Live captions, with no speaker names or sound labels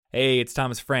Hey, it's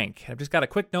Thomas Frank. I've just got a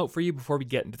quick note for you before we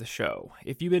get into the show.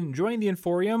 If you've been enjoying the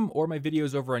Inforium or my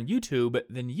videos over on YouTube,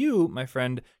 then you, my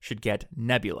friend, should get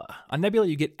Nebula. On Nebula,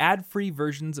 you get ad-free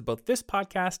versions of both this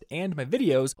podcast and my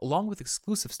videos, along with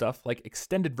exclusive stuff like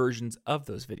extended versions of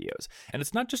those videos. And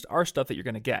it's not just our stuff that you're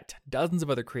going to get. Dozens of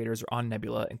other creators are on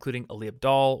Nebula, including Ali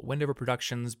Abdaal, Wendover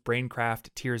Productions,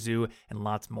 Braincraft, Tierzoo, and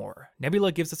lots more.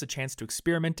 Nebula gives us a chance to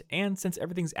experiment, and since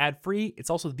everything's ad-free, it's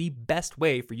also the best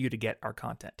way for you to get our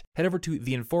content. Head over to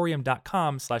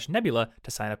theinforium.com/nebula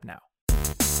to sign up now.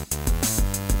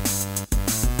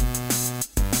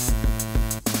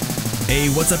 Hey,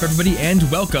 what's up, everybody, and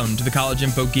welcome to the College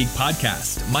Info Geek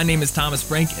podcast. My name is Thomas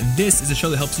Frank, and this is a show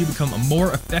that helps you become a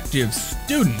more effective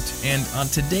student. And on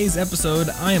today's episode,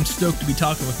 I am stoked to be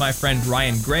talking with my friend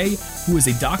Ryan Gray, who is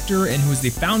a doctor and who is the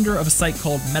founder of a site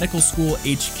called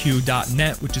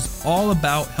medicalschoolhq.net, which is all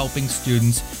about helping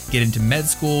students get into med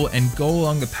school and go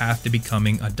along the path to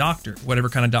becoming a doctor, whatever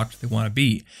kind of doctor they want to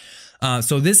be.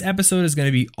 So this episode is going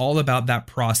to be all about that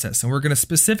process, and we're going to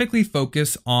specifically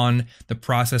focus on the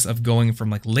process of going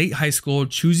from like late high school,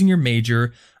 choosing your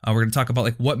major. We're going to talk about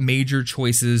like what major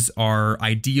choices are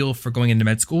ideal for going into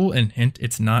med school, and hint,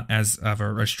 it's not as of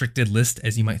a restricted list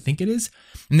as you might think it is.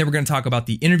 And then we're going to talk about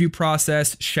the interview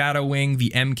process, shadowing,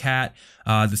 the MCAT,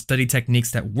 the study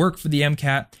techniques that work for the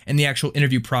MCAT, and the actual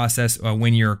interview process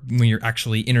when you're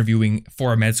actually interviewing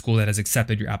for a med school that has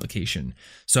accepted your application.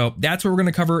 So that's what we're going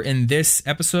to cover in this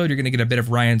episode. You're going to get a bit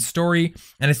of Ryan's story,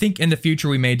 and I think in the future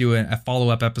we may do a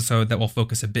follow-up episode that will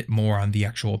focus a bit more on the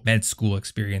actual med school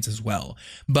experience as well.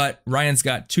 But Ryan's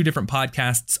got two different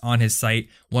podcasts on his site.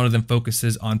 One of them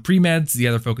focuses on pre-meds, the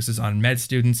other focuses on med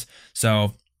students.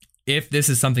 So if this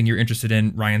is something you're interested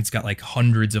in, Ryan's got like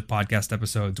hundreds of podcast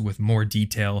episodes with more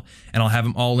detail, and I'll have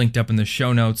them all linked up in the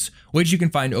show notes, which you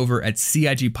can find over at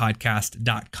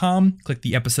cigpodcast.com. Click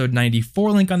the episode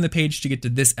 94 link on the page to get to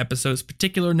this episode's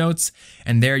particular notes,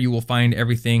 and there you will find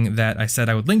everything that I said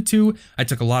I would link to. I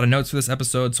took a lot of notes for this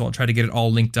episode, so I'll try to get it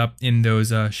all linked up in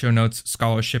those show notes,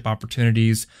 scholarship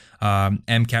opportunities,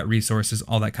 MCAT resources,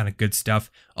 all that kind of good stuff.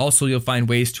 Also, you'll find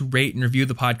ways to rate and review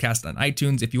the podcast on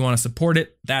iTunes if you want to support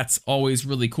it. That's always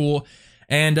really cool.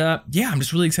 And yeah, I'm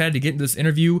just really excited to get into this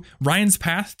interview. Ryan's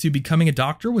path to becoming a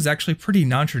doctor was actually pretty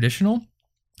non-traditional.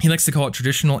 He likes to call it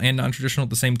traditional and non-traditional at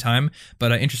the same time,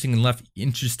 but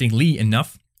interestingly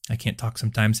enough, I can't talk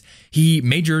sometimes, he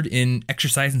majored in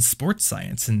exercise and sports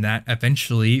science, and that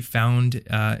eventually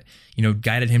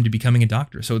guided him to becoming a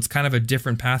doctor. So it's kind of a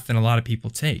different path than a lot of people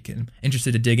take, and I'm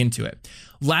interested to dig into it.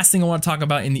 Last thing I want to talk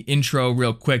about in the intro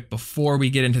real quick before we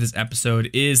get into this episode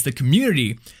is the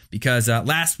community, because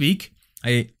last week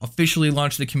I officially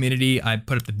launched the community. I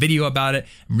put up the video about it.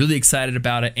 I'm really excited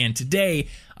about it. And today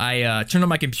I turned on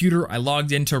my computer. I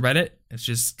logged into Reddit. It's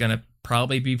just going to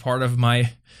probably be part of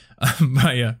my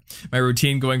my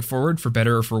routine going forward, for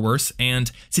better or for worse.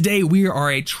 And today we are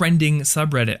a trending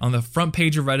subreddit. On the front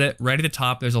page of Reddit, right at the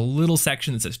top, there's a little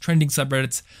section that says trending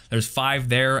subreddits. There's 5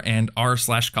 there, and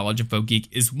r/collegeinfogeek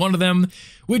is one of them,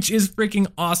 which is freaking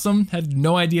awesome. Had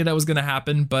no idea that was going to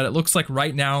happen, but it looks like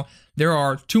right now there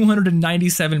are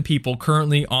 297 people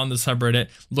currently on the subreddit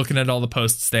looking at all the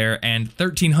posts there, and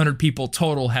 1,300 people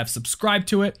total have subscribed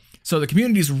to it. So the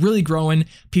community is really growing.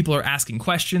 People are asking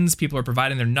questions. People are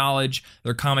providing their knowledge.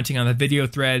 They're commenting on the video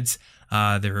threads.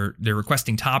 They're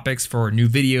requesting topics for new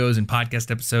videos and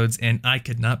podcast episodes, and I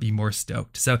could not be more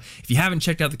stoked. So if you haven't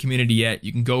checked out the community yet,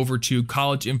 you can go over to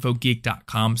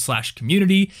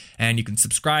collegeinfogeek.com/community, and you can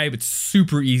subscribe. It's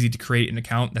super easy to create an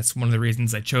account. That's one of the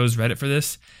reasons I chose Reddit for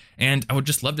this. And I would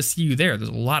just love to see you there. There's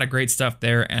a lot of great stuff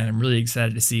there, and I'm really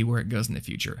excited to see where it goes in the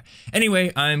future.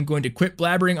 Anyway, I'm going to quit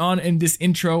blabbering on in this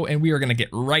intro, and we are going to get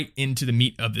right into the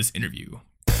meat of this interview.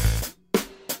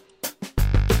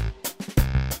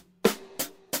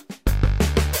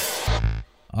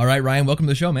 All right, Ryan, welcome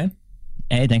to the show, man.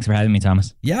 Hey, thanks for having me,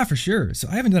 Thomas. Yeah, for sure. So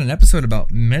I haven't done an episode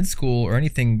about med school or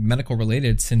anything medical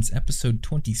related since episode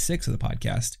 26 of the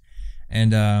podcast.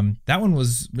 And that one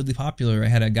was really popular. I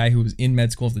had a guy who was in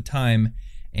med school at the time.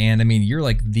 And I mean, you're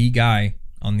like the guy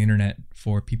on the internet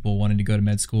for people wanting to go to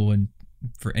med school and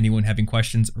for anyone having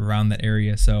questions around that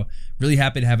area. So really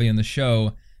happy to have you on the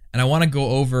show. And I want to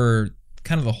go over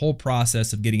kind of the whole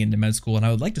process of getting into med school. And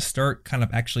I would like to start kind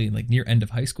of actually like near end of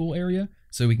high school area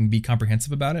so we can be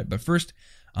comprehensive about it. But first,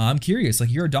 I'm curious,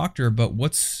 like you're a doctor, but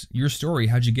what's your story?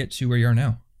 How'd you get to where you are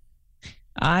now?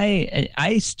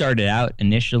 I started out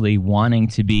initially wanting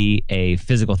to be a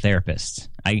physical therapist.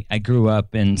 I grew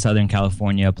up in Southern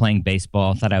California playing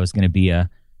baseball, thought I was going to be a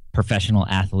professional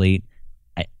athlete.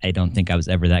 I don't think I was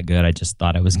ever that good. I just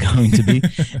thought I was going to be.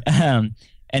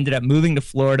 ended up moving to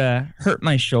Florida, hurt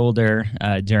my shoulder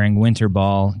during winter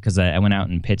ball because I went out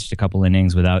and pitched a couple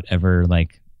innings without ever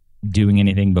like doing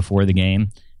anything before the game.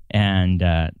 And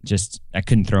just I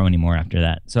couldn't throw anymore after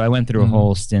that. So I went through a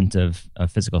whole stint of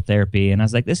physical therapy, and I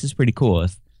was like, this is pretty cool.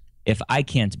 If I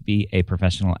can't be a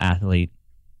professional athlete,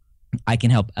 I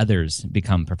can help others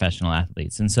become professional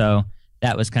athletes. And so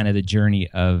that was kind of the journey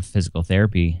of physical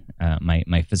therapy,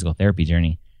 my physical therapy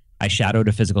journey. I shadowed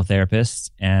a physical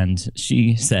therapist, and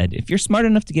she said, if you're smart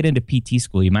enough to get into PT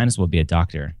school, you might as well be a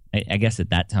doctor. I guess at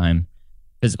that time,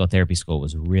 physical therapy school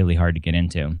was really hard to get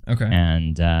into. Okay.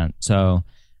 And so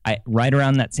right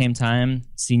around that same time,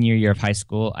 senior year of high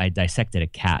school, I dissected a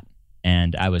cat,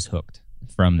 and I was hooked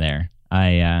from there.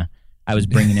 I was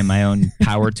bringing in my own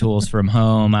power tools from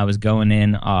home. I was going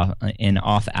in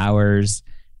off hours.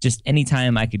 Just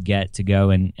anytime I could get to go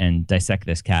and dissect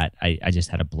this cat, I just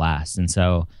had a blast. And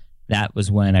so that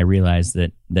was when I realized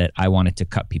that I wanted to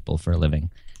cut people for a living.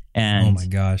 And oh my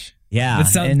gosh. Yeah.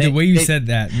 The way you said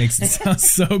that makes it sound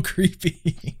so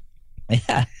creepy.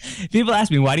 Yeah. People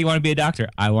ask me, why do you want to be a doctor?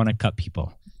 I want to cut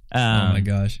people. Oh my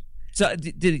gosh. So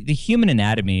the human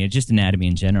anatomy, or just anatomy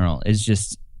in general, is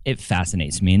just, it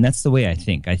fascinates me. And that's the way I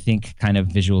think. I think kind of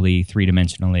visually,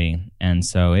 three-dimensionally. And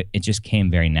so it just came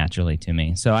very naturally to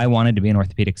me. So I wanted to be an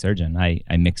orthopedic surgeon.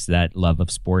 I mixed that love of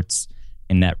sports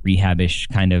and that rehab-ish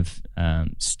kind of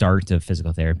start of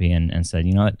physical therapy and said,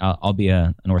 you know what, I'll be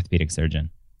an orthopedic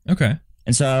surgeon. Okay.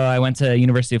 And so I went to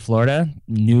University of Florida,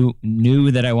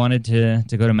 knew that I wanted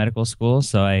to go to medical school.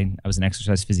 So I was an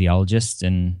exercise physiologist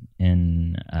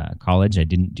in college. I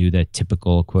didn't do the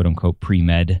typical quote-unquote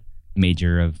pre-med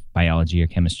major of biology or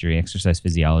chemistry. Exercise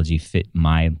physiology fit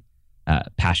my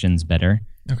passions better.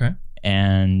 Okay.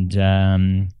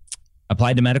 And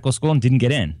applied to medical school and didn't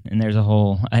get in. And there's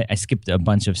I skipped a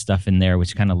bunch of stuff in there,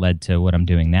 which kind of led to what I'm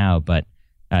doing now, but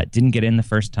didn't get in the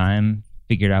first time,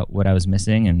 figured out what I was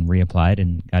missing and reapplied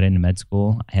and got into med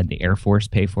school. I had the Air Force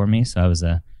pay for me. So I was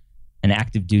an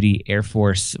active duty Air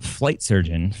Force flight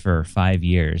surgeon for 5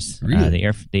 years. Really?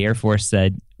 The Air Force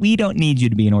said, we don't need you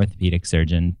to be an orthopedic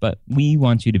surgeon, but we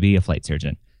want you to be a flight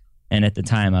surgeon. And at the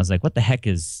time I was like, what the heck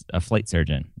is a flight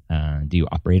surgeon? Do you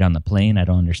operate on the plane? I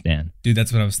don't understand. Dude,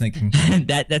 that's what I was thinking.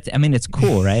 It's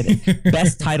cool, right?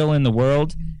 Best title in the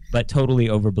world, but totally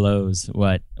overblows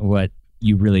what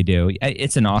you really do.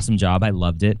 It's an awesome job. I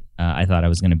loved it. I thought I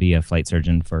was going to be a flight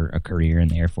surgeon for a career in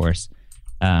the Air Force.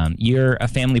 You're a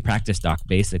family practice doc,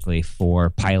 basically,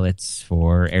 for pilots,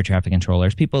 for air traffic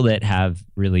controllers, people that have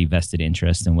really vested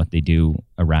interest in what they do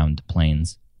around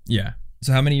planes. Yeah.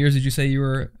 So how many years did you say you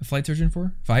were a flight surgeon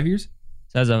for? 5 years?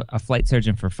 So I was a flight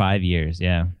surgeon for 5 years,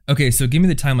 yeah. Okay, so give me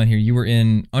the timeline here. You were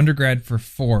in undergrad for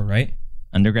 4, right?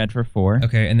 Undergrad for 4.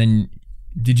 Okay, and then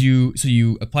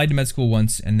you applied to med school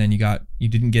once, and then you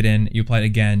didn't get in, you applied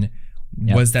again.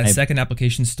 Yep. Was that second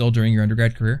application still during your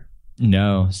undergrad career?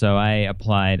 No. So I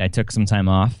applied, I took some time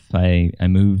off. I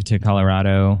moved to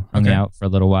Colorado, hung out for a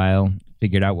little while,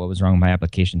 figured out what was wrong with my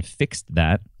application, fixed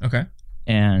that. Okay.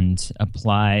 And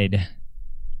applied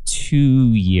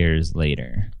 2 years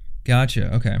later.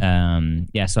 Gotcha. Okay.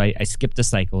 So I skipped a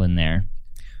cycle in there.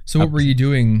 So what were you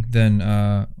doing then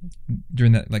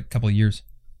during that couple of years?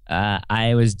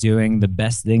 I was doing the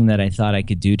best thing that I thought I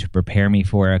could do to prepare me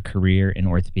for a career in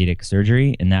orthopedic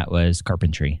surgery, and that was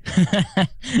carpentry.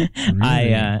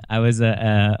 Really? I was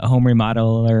a home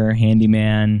remodeler,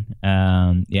 handyman.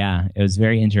 It was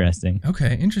very interesting.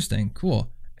 Okay, interesting,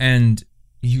 cool. And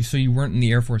you weren't in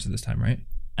the Air Force at this time, right?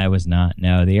 I was not.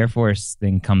 No, the Air Force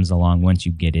thing comes along once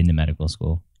you get into medical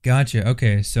school. Gotcha.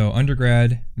 Okay, so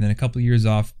undergrad, and then a couple of years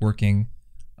off working.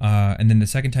 And then the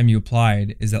second time you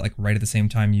applied, is that right at the same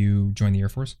time you joined the Air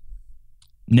Force?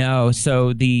 No.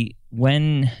 So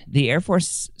when the Air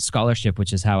Force scholarship,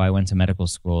 which is how I went to medical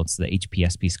school, it's the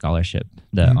HPSP scholarship.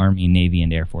 The Army, Navy,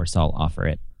 and Air Force all offer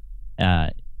it.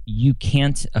 You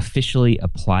can't officially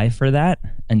apply for that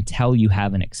until you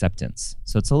have an acceptance.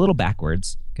 So it's a little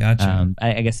backwards. Gotcha.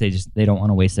 I guess they don't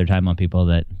want to waste their time on people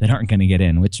that aren't going to get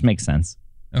in, which makes sense.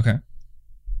 Okay.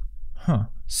 Huh.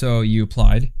 So you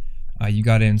applied. You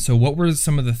got in. So what were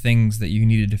some of the things that you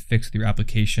needed to fix with your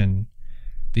application?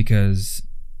 Because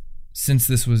since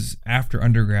this was after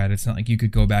undergrad, it's not like you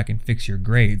could go back and fix your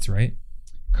grades, right?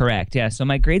 Correct. Yeah. So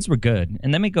my grades were good.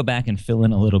 And let me go back and fill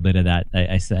in a little bit of that.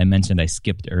 I mentioned I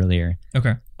skipped earlier.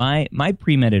 Okay. My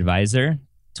pre-med advisor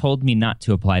told me not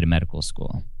to apply to medical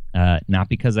school. Not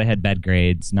because I had bad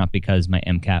grades, not because my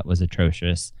MCAT was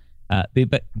atrocious,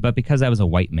 but because I was a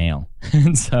white male.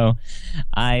 And so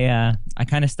I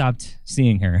kind of stopped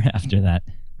seeing her after that.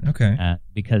 Okay.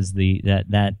 Because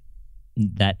that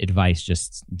advice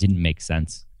just didn't make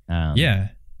sense. Yeah.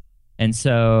 And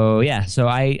so, so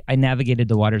I navigated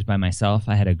the waters by myself.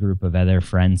 I had a group of other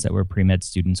friends that were pre-med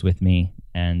students with me.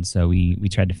 And so we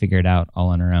tried to figure it out all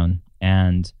on our own.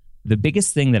 And the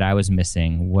biggest thing that I was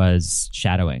missing was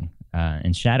shadowing.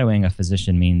 And shadowing a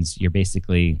physician means you're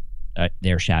basically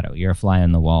their shadow. You're a fly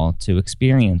on the wall to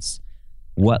experience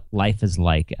what life is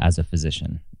like as a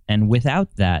physician. And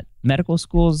without that, medical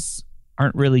schools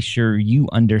aren't really sure you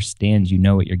understand, you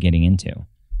know what you're getting into.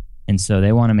 And so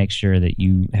they want to make sure that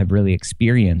you have really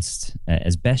experienced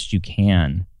as best you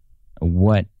can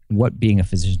what being a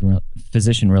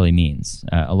physician really means.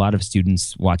 A lot of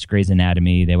students watch Grey's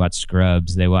Anatomy, they watch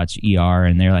Scrubs, they watch ER,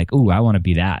 and they're like, "Ooh, I want to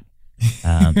be that."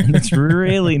 And that's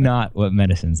really not what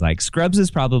medicine's like. Scrubs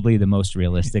is probably the most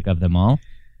realistic of them all,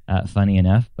 funny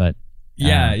enough. But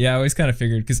yeah, I always kind of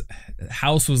figured, because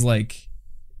House was like,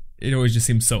 it always just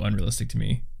seemed so unrealistic to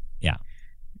me. Yeah.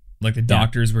 Like the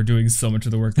doctors were doing so much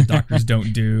of the work that doctors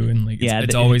don't do, and like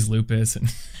it's always lupus. And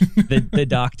the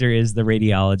doctor is the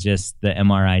radiologist, the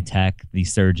MRI tech, the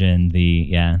surgeon.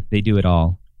 They do it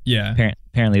all. Yeah.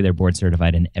 Apparently, they're board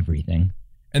certified in everything.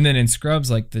 And then in Scrubs,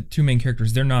 like the two main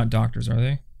characters, they're not doctors, are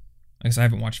they? I guess I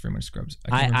haven't watched very much Scrubs.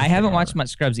 I haven't watched much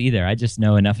Scrubs either. I just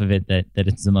know enough of it that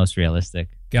it's the most realistic.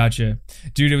 Gotcha.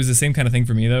 Dude, it was the same kind of thing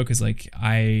for me though, because like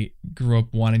I grew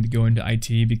up wanting to go into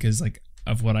IT because like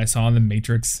of what I saw in the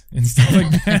Matrix and stuff like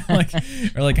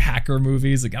that, or like hacker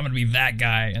movies. Like I'm gonna be that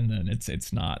guy, and then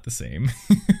it's not the same.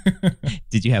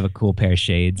 Did you have a cool pair of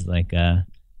shades? I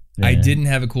didn't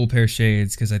have a cool pair of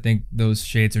shades because I think those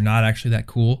shades are not actually that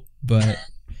cool. But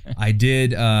I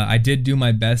did do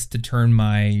my best to turn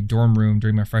my dorm room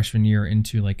during my freshman year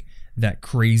into like that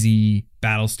crazy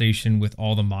battle station with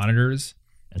all the monitors.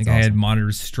 That's I awesome. had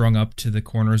monitors strung up to the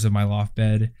corners of my loft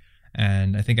bed.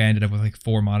 And I think I ended up with like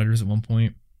 4 monitors at one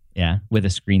point. Yeah, with a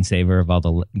screensaver of all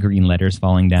the green letters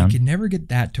falling down. I could never get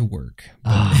that to work.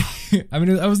 I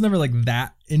mean, I was never like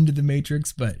that into the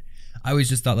Matrix, but I always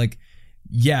just thought like,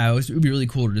 yeah, it would be really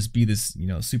cool to just be this,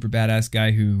 super badass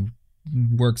guy who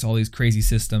works all these crazy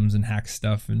systems and hacks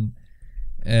stuff. And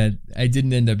I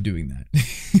didn't end up doing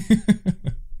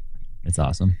that. It's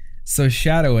awesome. So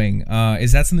shadowing,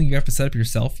 is that something you have to set up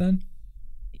yourself then?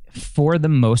 For the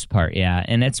most part, yeah.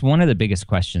 And it's one of the biggest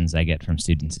questions I get from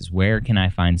students is, where can I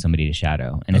find somebody to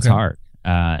shadow? And it's hard.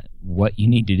 What you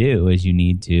need to do is you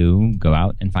need to go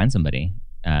out and find somebody.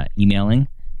 Emailing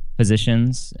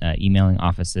physicians, emailing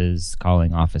offices,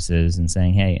 calling offices and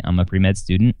saying, hey, I'm a pre-med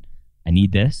student. I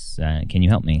need this. Can you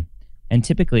help me? And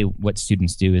typically what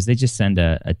students do is they just send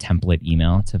a template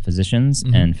email to physicians,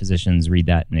 and physicians read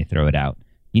that and they throw it out.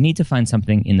 You need to find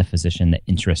something in the physician that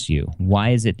interests you.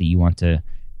 Why is it that you want to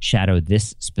shadow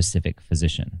this specific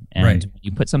physician? And when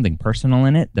you put something personal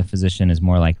in it, the physician is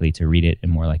more likely to read it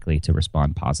and more likely to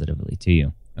respond positively to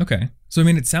you. Okay. So, I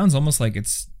mean, it sounds almost like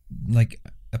it's like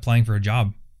applying for a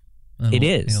job. It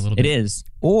is.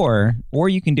 Or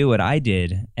you can do what I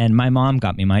did, and my mom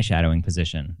got me my shadowing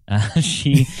position.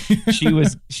 She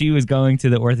was going to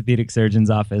the orthopedic surgeon's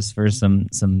office for some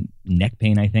neck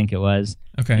pain, I think it was.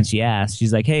 Okay. And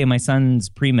she's like, hey, my son's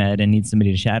pre-med and needs somebody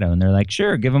to shadow. And they're like,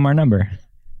 sure, give him our number.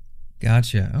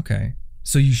 Gotcha. Okay.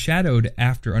 So you shadowed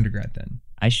after undergrad then?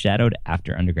 I shadowed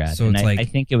after undergrad. So and it's I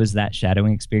think it was that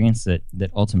shadowing experience that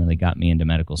ultimately got me into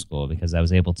medical school, because I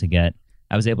was able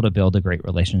to build a great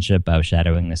relationship. I was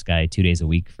shadowing this guy 2 days a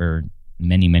week for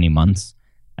many, many months.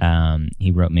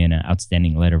 He wrote me an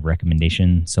outstanding letter of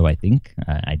recommendation. So I think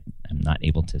I'm not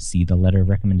able to see the letter of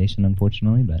recommendation,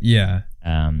 unfortunately. But yeah,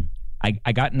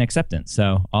 I got an acceptance.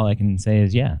 So all I can say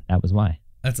is, yeah, that was why.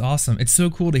 That's awesome. It's so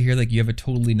cool to hear like you have a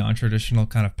totally non-traditional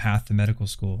kind of path to medical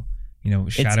school.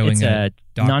 Shadowing it's a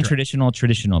non-traditional,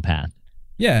 traditional path.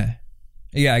 Yeah.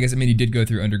 I guess, you did go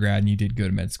through undergrad and you did go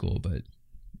to med school, but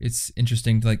it's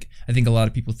interesting to I think a lot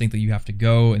of people think that you have to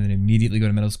go and then immediately go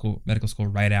to medical school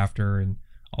right after and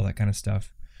all that kind of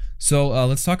stuff. So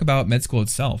let's talk about med school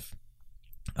itself.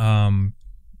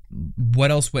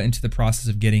 What else went into the process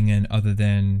of getting in other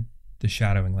than the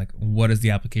shadowing? Like, what does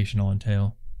the application all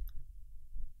entail?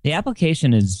 The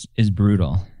application is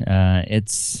brutal.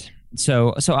 It's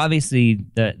so obviously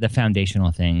the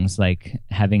foundational things like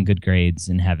having good grades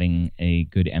and having a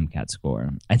good MCAT score.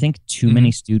 I think too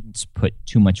many students put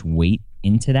too much weight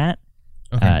into that.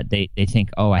 Okay. They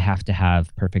think, I have to have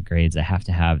perfect grades. I have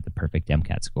to have the perfect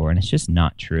MCAT score, and it's just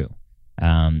not true.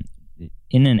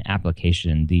 In an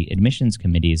application, the admissions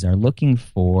committees are looking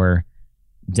for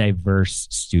diverse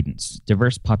students,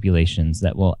 diverse populations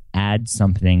that will add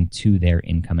something to their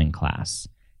incoming class.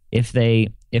 If they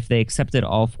accepted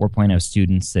all 4.0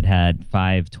 students that had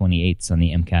 528s on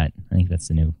the MCAT, I think that's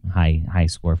the new high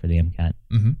score for the MCAT.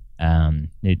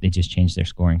 They just changed their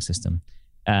scoring system.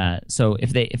 So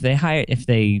if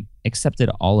they accepted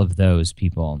all of those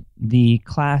people, the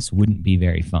class wouldn't be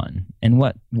very fun. And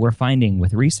what we're finding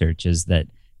with research is that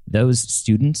those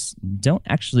students don't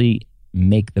actually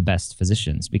make the best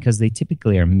physicians because they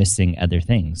typically are missing other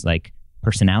things like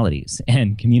personalities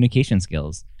and communication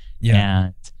skills. Yeah.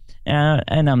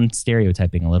 And I'm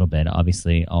stereotyping a little bit.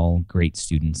 Obviously, all great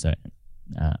students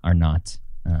are not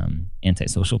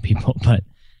antisocial people, but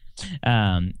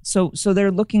so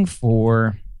they're looking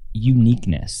for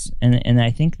uniqueness, and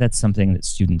I think that's something that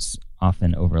students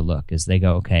often overlook. Is they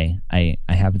go, okay, I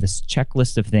have this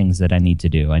checklist of things that I need to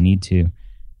do. I need to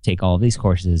take all of these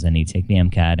courses. I need to take the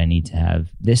MCAT. I need to have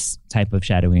this type of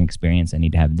shadowing experience. I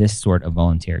need to have this sort of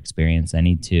volunteer experience. I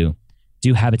need to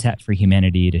do Habitat for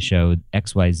Humanity to show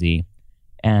XYZ.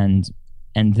 And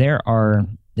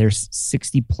there's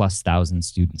 60 plus thousand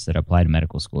students that apply to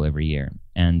medical school every year.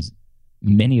 And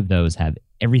many of those have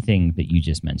everything that you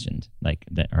just mentioned,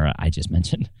 or I just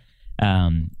mentioned.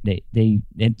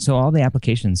 So all the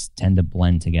applications tend to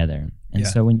blend together. And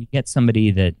so when you get somebody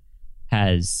that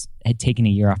had taken a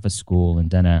year off of school and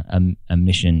done a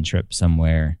mission trip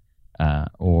somewhere,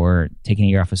 or taken a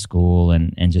year off of school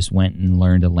and just went and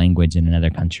learned a language in another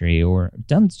country, or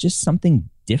done just something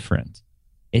different,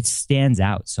 it stands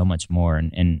out so much more.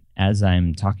 And as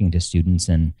I'm talking to students,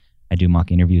 and I do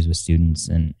mock interviews with students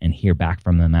and hear back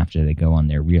from them after they go on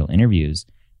their real interviews,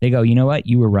 they go, you know what,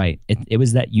 you were right. It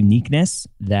was that uniqueness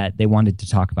that they wanted to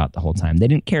talk about the whole time. They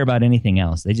didn't care about anything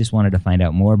else. They just wanted to find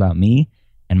out more about me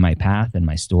and my path and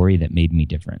my story that made me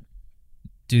different.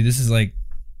 Dude, this is like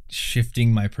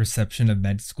shifting my perception of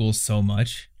med school so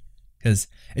much, because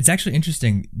it's actually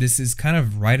interesting. This is kind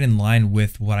of right in line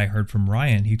with what I heard from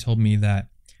Ryan. He told me that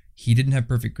he didn't have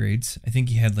perfect grades. I think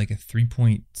he had like a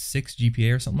 3.6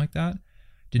 GPA or something like that.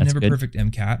 Didn't have a perfect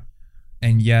MCAT.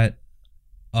 And yet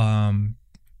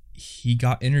he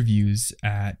got interviews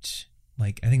at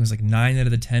I think it was 9 out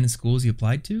of the 10 schools he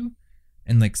applied to.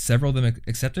 And several of them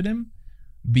accepted him,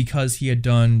 because he had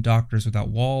done Doctors Without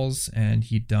Walls, and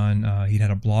he'd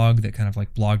had a blog that kind of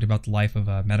blogged about the life of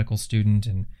a medical student,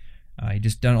 and he'd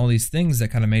just done all these things that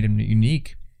kind of made him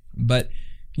unique. But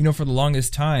for the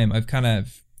longest time,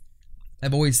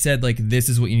 I've always said this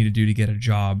is what you need to do to get a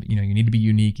job. You need to be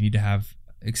unique. You need to have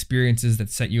experiences that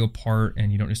set you apart,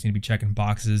 and you don't just need to be checking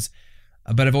boxes.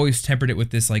 But I've always tempered it with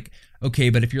this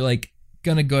okay, but if you're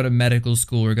gonna go to medical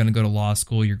school or gonna go to law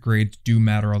school, your grades do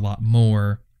matter a lot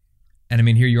more. And I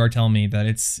mean, here you are telling me that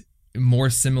it's more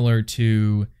similar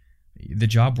to the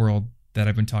job world that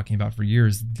I've been talking about for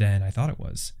years than I thought it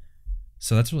was.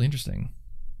 So that's really interesting.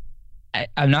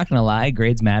 I'm not going to lie,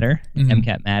 grades matter. Mm-hmm.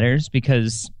 MCAT matters,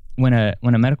 because when a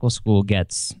medical school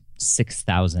gets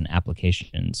 6,000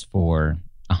 applications for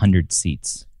 100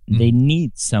 seats, mm-hmm. they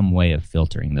need some way of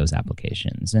filtering those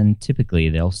applications. And typically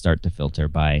they'll start to filter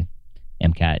by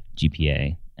MCAT,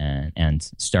 GPA, and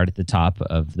start at the top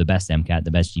of the best MCAT,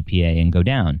 the best GPA, and go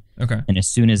down. Okay. And as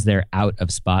soon as they're out of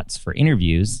spots for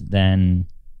interviews, then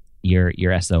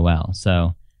you're SOL.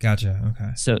 So gotcha.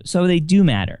 Okay. So they do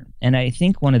matter. And I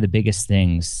think one of the biggest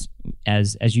things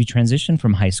as you transition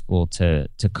from high school to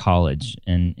college,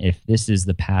 and if this is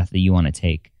the path that you want to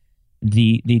take,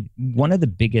 the one of the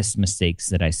biggest mistakes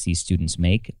that I see students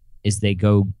make is they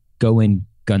go in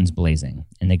guns blazing,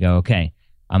 and they go, okay,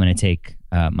 I'm going to take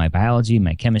my biology,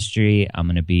 my chemistry. I'm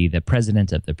going to be the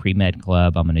president of the pre-med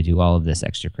club. I'm going to do all of this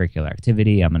extracurricular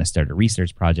activity. I'm going to start a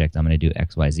research project. I'm going to do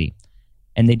XYZ.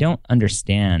 And they don't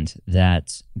understand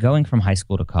that going from high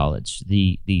school to college,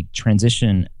 the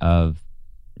transition of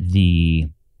the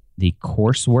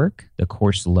coursework, the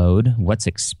course load, what's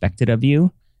expected of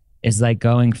you, is like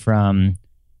going from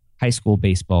high school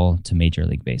baseball to Major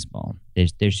League Baseball.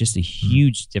 There's just a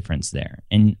huge difference there.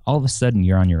 And all of a sudden,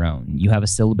 you're on your own. You have a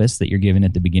syllabus that you're given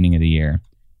at the beginning of the year,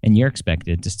 and you're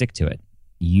expected to stick to it.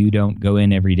 You don't go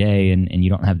in every day, and you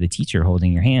don't have the teacher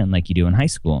holding your hand like you do in high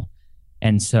school.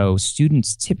 And so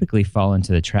students typically fall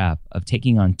into the trap of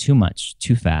taking on too much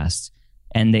too fast,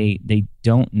 and they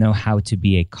don't know how to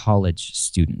be a college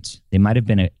student. They might have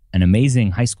been an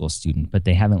amazing high school student, but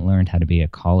they haven't learned how to be a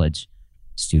college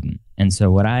student. And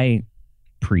so what I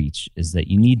preach is that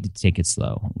you need to take it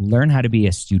slow. Learn how to be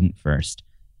a student first.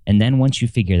 And then once you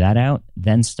figure that out,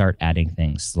 then start adding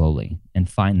things slowly and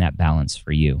find that balance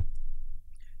for you.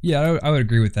 Yeah, I would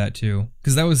agree with that too,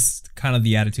 because that was kind of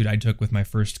the attitude I took with my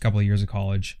first couple of years of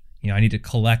college. I need to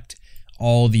collect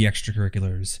all the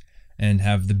extracurriculars and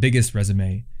have the biggest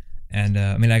resume. And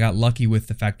I got lucky with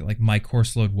the fact that my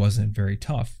course load wasn't very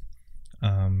tough,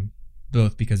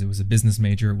 both because it was a business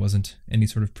major, it wasn't any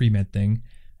sort of pre-med thing,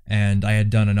 and I had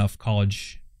done enough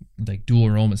college dual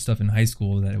enrollment stuff in high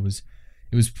school that it was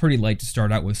it was pretty light to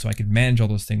start out with, so I could manage all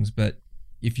those things. But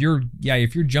if you're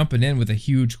jumping in with a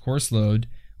huge course load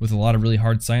with a lot of really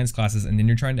hard science classes, and then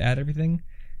you're trying to add everything,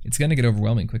 it's going to get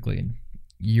overwhelming quickly, and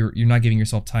you're not giving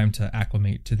yourself time to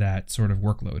acclimate to that sort of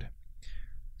workload.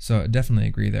 So I definitely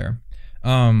agree there.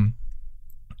 I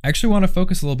actually want to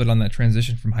focus a little bit on that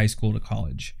transition from high school to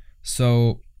college.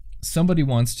 So somebody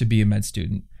wants to be a med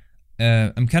student.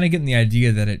 I'm kind of getting the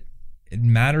idea that it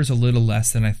matters a little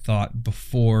less than I thought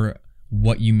before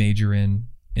what you major in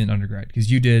undergrad,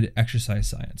 because you did exercise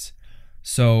science.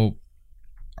 So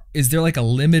is there like a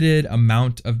limited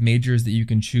amount of majors that you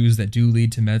can choose that do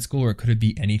lead to med school, or could it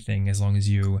be anything as long as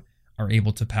you are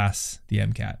able to pass the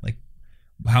MCAT? Like,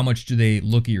 how much do they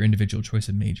look at your individual choice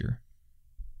of major?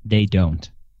 They don't.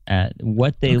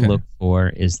 What they look for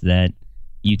is that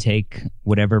you take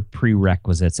whatever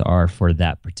prerequisites are for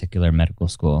that particular medical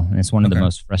school. And it's one of the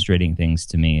most frustrating things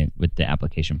to me with the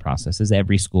application process is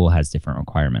every school has different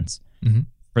requirements. Mm-hmm.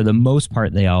 For the most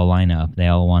part, they all line up. They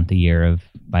all want the year of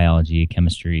biology,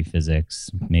 chemistry, physics,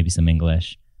 maybe some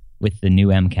English. With the new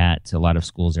MCAT, a lot of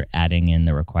schools are adding in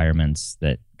the requirements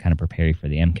that kind of prepare you for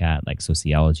the MCAT, like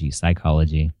sociology,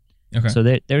 psychology. Okay. So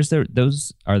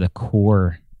those are the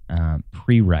core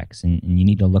prereqs, and you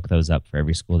need to look those up for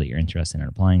every school that you're interested in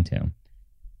applying to.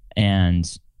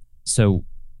 And so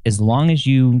as long as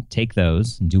you take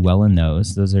those and do well in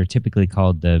those are typically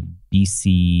called the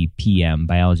BCPM,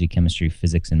 biology, chemistry,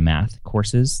 physics, and math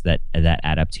courses that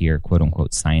add up to your quote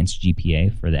unquote science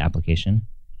GPA for the application.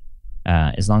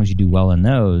 As long as you do well in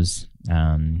those,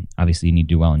 obviously you need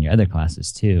to do well in your other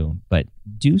classes too, but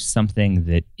do something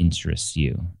that interests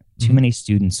you. Too many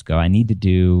students go, I need to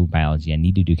do biology, I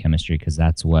need to do chemistry because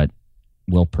that's what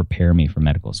will prepare me for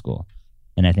medical school.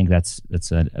 And I think that's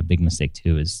a big mistake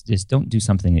too, is just don't do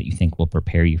something that you think will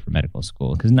prepare you for medical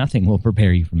school, because nothing will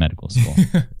prepare you for medical school.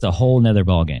 It's a whole nother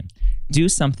ballgame. Do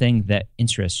something that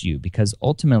interests you, because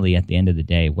ultimately at the end of the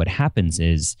day, what happens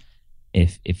is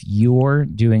if you're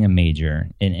doing a major,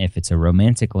 and if it's a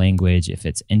romantic language, if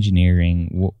it's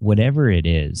engineering, whatever it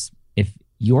is, if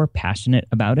you're passionate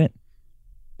about it,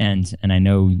 and I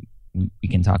know we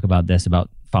can talk about this,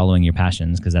 about following your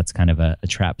passions, because that's kind of a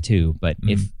trap too. But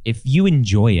if you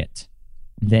enjoy it,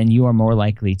 then you are more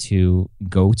likely to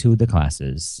go to the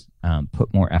classes,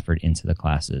 put more effort into the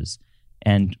classes.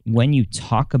 And when you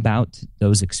talk about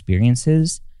those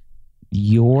experiences,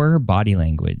 your body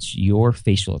language, your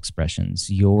facial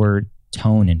expressions, your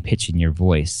tone and pitch in your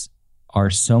voice are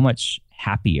so much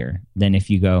happier than if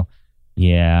you go,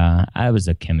 yeah, I was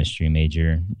a chemistry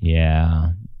major.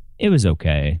 Yeah, it was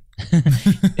okay.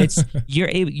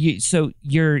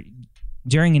 You're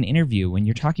during an interview, when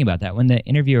you're talking about that, when the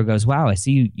interviewer goes, wow, I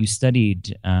see you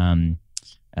studied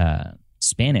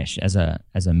Spanish as a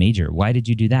major. Why did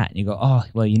you do that? And you go, oh,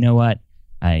 well, you know what?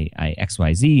 I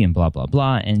XYZ and blah, blah,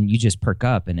 blah. And you just perk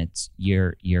up, and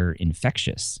you're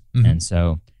infectious. Mm-hmm. And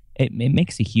so it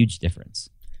makes a huge difference.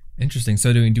 Interesting.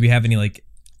 So do we have any like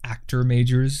actor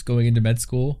majors going into med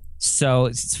school? So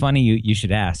it's funny you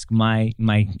should ask. I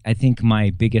think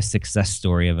my biggest success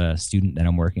story of a student that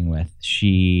I'm working with,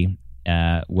 she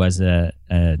was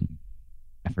I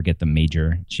forget the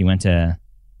major. She went to,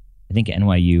 I think,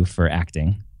 NYU for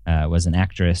acting, was an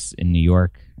actress in New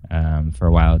York for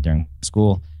a while during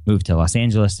school, moved to Los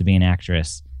Angeles to be an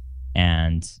actress,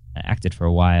 and acted for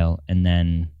a while. And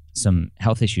then some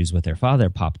health issues with her father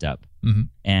popped up. Mm-hmm.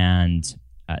 And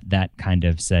that kind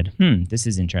of said, this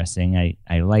is interesting.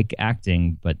 I like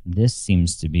acting, but this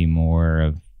seems to be more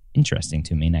of interesting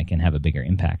to me, and I can have a bigger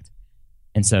impact.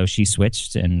 And so she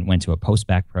switched and went to a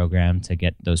post-bac program to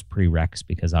get those prereqs,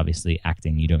 because obviously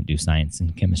acting, you don't do science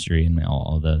and chemistry and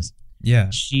all those. Yeah.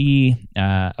 She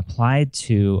applied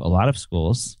to a lot of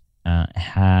schools,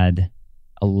 had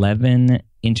 11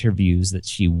 interviews that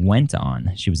she went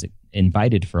on. She was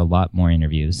invited for a lot more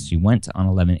interviews. She went on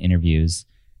 11 interviews.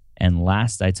 And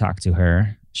last I talked to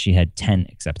her, she had 10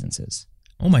 acceptances.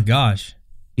 Oh my gosh.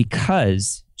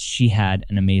 Because she had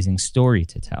an amazing story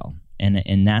to tell.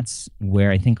 And that's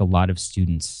where I think a lot of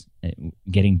students,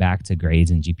 getting back to grades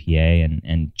and GPA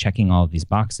and checking all of these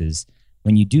boxes,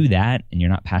 when you do that and you're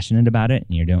not passionate about it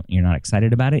and you're not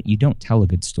excited about it, you don't tell a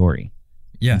good story.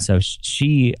 Yeah. And so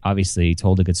she obviously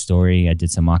told a good story. I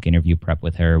did some mock interview prep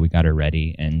with her. We got her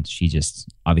ready, and she just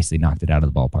obviously knocked it out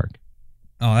of the ballpark.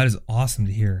 Oh, that is awesome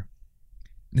to hear.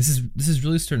 This is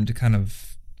really starting to kind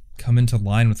of come into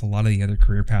line with a lot of the other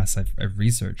career paths I've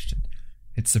researched.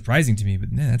 It's surprising to me,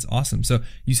 but man, that's awesome. So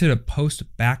you said a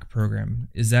post-bac program.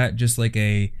 Is that just like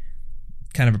a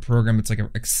kind of a program that's like an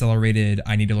accelerated,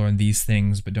 I need to learn these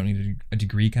things but don't need a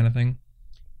degree kind of thing?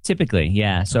 Typically,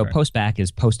 yeah. So Okay. post-bac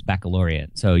is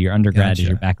post-baccalaureate. So your undergrad is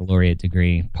your Gotcha. baccalaureate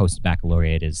degree.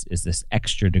 Post-baccalaureate is this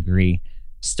extra degree.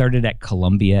 Started at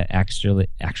Columbia,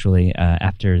 actually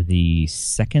after the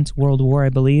Second World War, I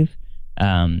believe,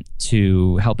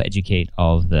 to help educate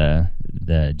all of the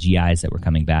GIs that were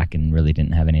coming back and really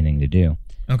didn't have anything to do.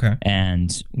 Okay.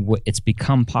 And it's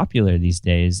become popular these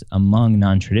days among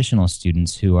non-traditional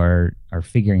students who are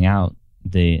figuring out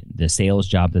the sales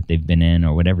job that they've been in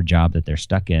or whatever job that they're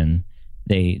stuck in.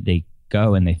 They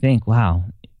go and they think, wow,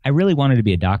 I really wanted to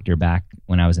be a doctor back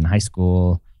when I was in high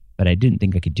school, but I didn't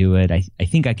think I could do it. I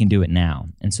think I can do it now.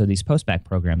 And so these post-bac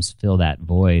programs fill that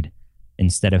void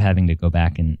instead of having to go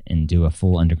back and do a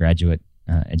full undergraduate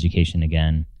education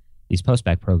again. These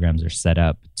post-bac programs are set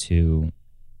up to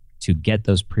get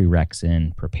those prereqs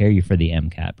in, prepare you for the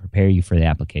MCAT, prepare you for the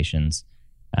applications.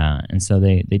 And so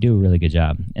they do a really good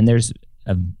job. And there's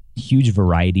a huge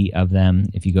variety of them.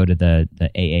 If you go to the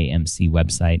AAMC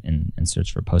website and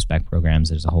search for post-bac programs,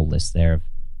 there's a whole list there of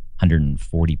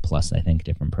 140 plus, I think,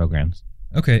 different programs.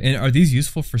 Okay. And are these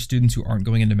useful for students who aren't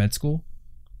going into med school?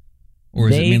 Or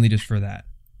is it mainly just for that?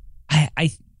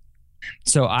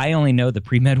 So I only know the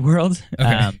pre-med world.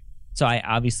 Okay. So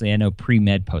I know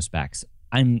pre-med post-bacs.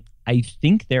 I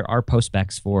think there are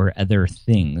post-bacs for other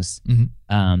things,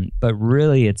 but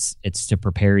really it's to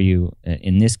prepare you,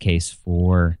 in this case,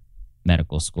 for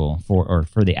medical school,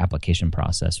 for the application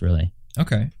process, really.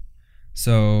 Okay.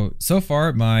 So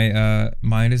far, my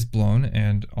mind is blown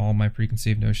and all my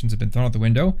preconceived notions have been thrown out the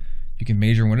window. You can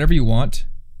major in whatever you want,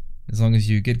 as long as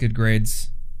you get good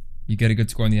grades, you get a good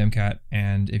score on the MCAT,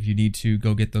 and if you need to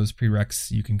go get those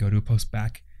prereqs, you can go to a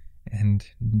post-bac and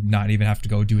not even have to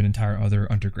go do an entire other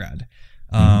undergrad.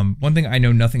 One thing I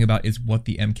know nothing about is what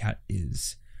the MCAT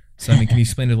is. So, can you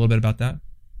explain a little bit about that?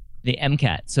 The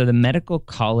MCAT, so the Medical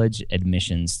College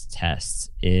Admissions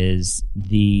Test, is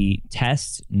the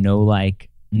test unlike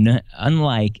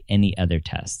any other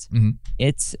test. Mm-hmm.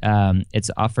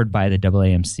 It's offered by the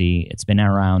AAMC. It's been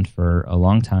around for a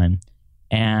long time,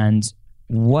 and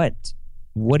what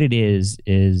it is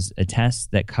a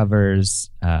test that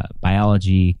covers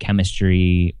biology,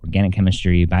 chemistry, organic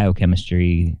chemistry,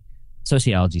 biochemistry,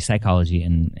 sociology, psychology,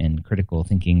 and critical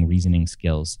thinking, reasoning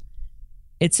skills.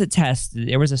 It's a test.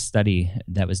 There was a study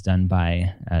that was done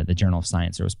by the Journal of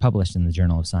Science, or was published in the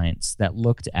Journal of Science, that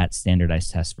looked at standardized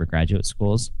tests for graduate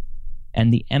schools.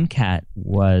 And the MCAT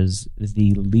was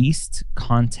the least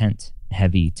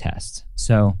content-heavy test.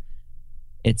 So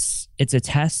it's a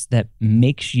test that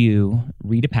makes you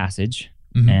read a passage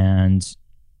and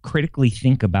critically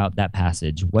think about that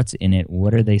passage. What's in it?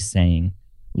 What are they saying?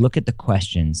 Look at the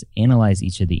questions, analyze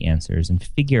each of the answers, and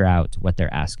figure out what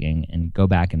they're asking, and go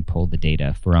back and pull the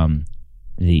data from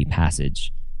the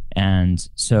passage. And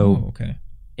so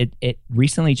it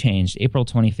recently changed. April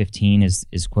 2015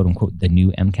 is quote unquote the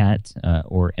new MCAT,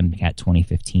 or MCAT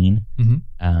 2015.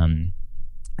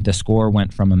 The score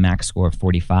went from a max score of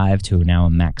 45 to now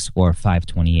a max score of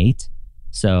 528.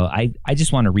 So I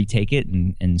just want to retake it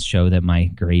and show that my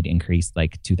grade increased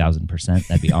like 2,000%.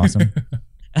 That'd be awesome.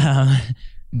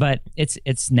 But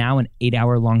it's now an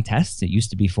 8-hour long test. It used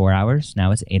to be 4 hours.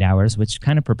 Now it's 8 hours, which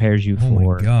kind of prepares you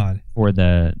for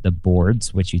the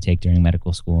boards, which you take during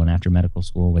medical school and after medical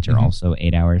school, which are also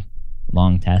 8-hour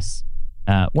long tests.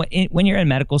 When you're in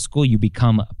medical school, you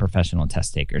become a professional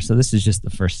test taker. So this is just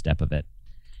the first step of it.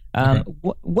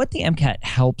 What the MCAT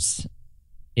helps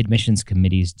admissions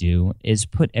committees do is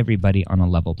put everybody on a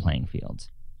level playing field.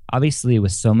 Obviously,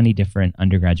 with so many different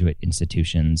undergraduate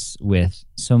institutions, with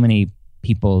so many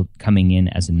people coming in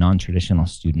as a non-traditional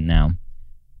student now,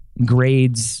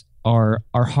 grades are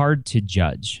hard to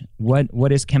judge.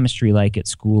 What is chemistry like at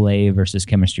school A versus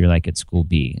chemistry like at school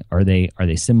B? Are they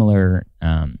similar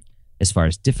as far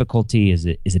as difficulty? Is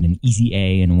it an easy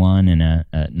A in one and a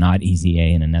not easy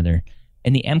A in another?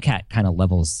 And the MCAT kind of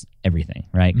levels everything,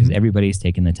 right? Because everybody's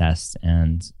taking the test,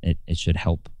 and it should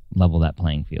help level that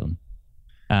playing field.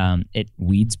 It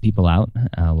weeds people out.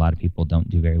 A lot of people don't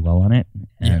do very well on it,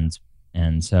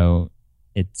 and so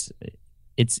it's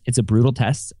a brutal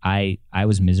test. I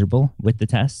was miserable with the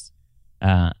test.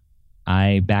 I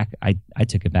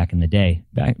took it back in the day,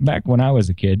 back when I was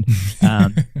a kid.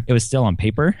 It was still on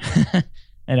paper,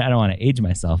 and I don't want to age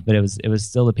myself, but it was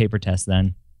still a paper test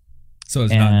then. So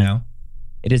it's not now.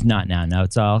 It is not now. No,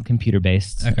 it's all computer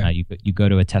based. Okay. You go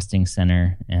to a testing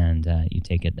center and you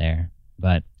take it there.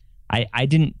 But I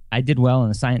did well in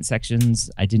the science sections.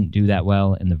 I didn't do that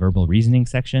well in the verbal reasoning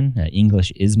section.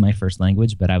 English is my first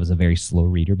language, but I was a very slow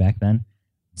reader back then,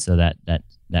 so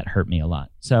that hurt me a lot.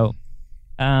 So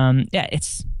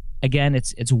it's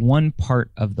one part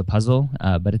of the puzzle,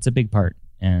 but it's a big part.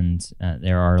 And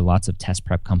there are lots of test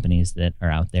prep companies that are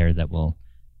out there that will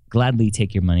gladly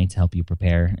take your money to help you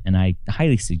prepare. And I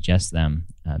highly suggest them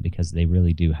because they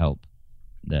really do help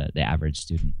the average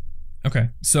student. Okay.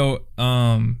 So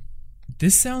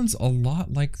this sounds a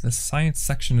lot like the science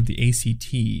section of the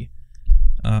ACT.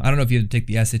 I don't know if you had to take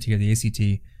the SAT or the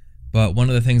ACT, but one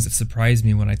of the things that surprised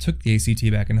me when I took the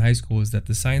ACT back in high school is that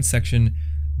the science section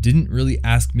didn't really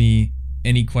ask me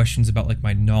any questions about like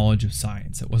my knowledge of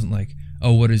science. It wasn't like,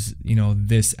 oh, what is,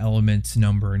 this element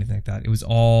number or anything like that. It was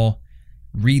all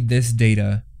read this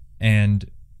data and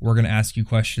we're going to ask you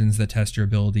questions that test your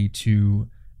ability to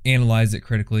analyze it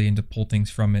critically and to pull things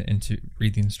from it and to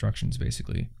read the instructions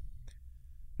basically.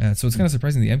 So it's kind of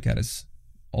surprising the MCAT is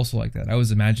also like that. I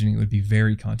was imagining it would be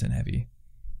very content heavy.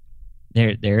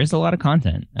 There is a lot of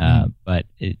content, but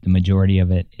the majority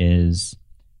of it is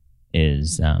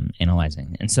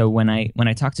analyzing. And so when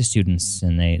I talk to students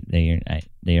and they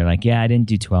are like, yeah, I didn't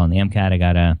do too well in the MCAT. I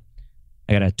got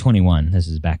a 21. This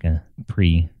is back a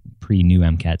pre new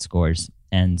MCAT scores,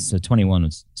 and so 21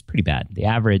 was pretty bad. The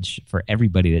average for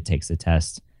everybody that takes the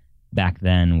test back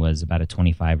then was about a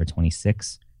 25 or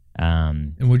 26.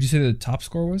 And what did you say the top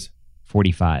score was?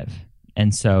 45.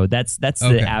 And so that's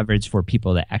okay. The average for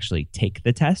people that actually take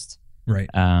the test. Right.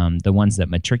 The ones that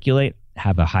matriculate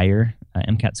have a higher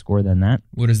MCAT score than that.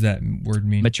 What does that word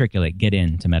mean? Matriculate, get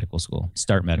into medical school,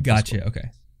 start medical school. Gotcha. Okay.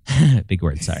 Big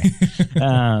word. Sorry.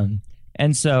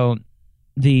 And so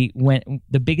the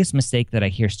biggest mistake that I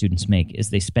hear students make is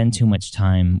they spend too much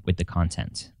time with the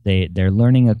content. They're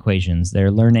learning equations.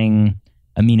 They're learning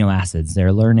amino acids.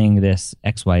 They're learning this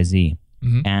XYZ.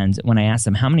 Mm-hmm. And when I ask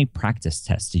them, how many practice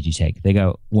tests did you take? They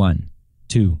go, 1,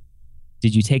 2.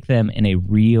 Did you take them in a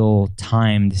real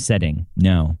timed setting?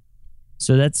 No.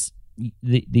 So that's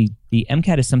the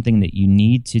MCAT is something that you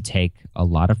need to take a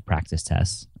lot of practice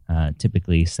tests,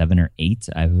 typically 7 or 8,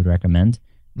 I would recommend.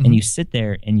 Mm-hmm. And you sit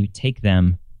there and you take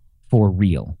them for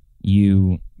real.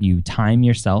 You time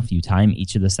yourself, you time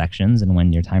each of the sections, and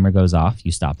when your timer goes off,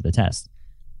 you stop the test.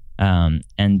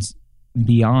 And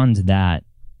beyond that,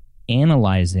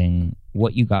 analyzing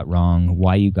what you got wrong,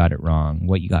 why you got it wrong,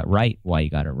 what you got right, why you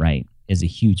got it right is a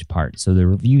huge part. So the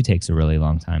review takes a really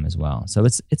long time as well. So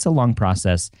it's a long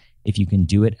process. If you can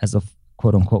do it as a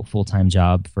quote unquote full-time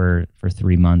job for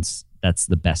 3 months, that's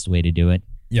the best way to do it.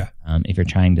 Yeah. If you're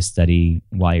trying to study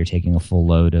while you're taking a full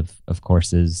load of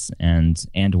courses and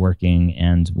working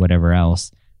and whatever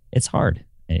else, it's hard.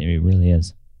 It really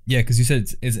is. Yeah, because you said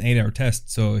it's an 8-hour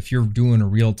test. So if you're doing a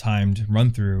real-timed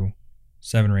run-through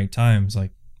 7 or 8 times,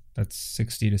 like that's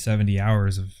 60 to 70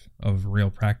 hours of real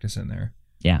practice in there.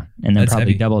 Yeah, and then that's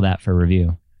probably heavy. Double that for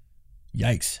review.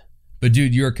 Yikes. But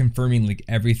dude, you are confirming like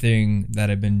everything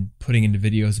that I've been putting into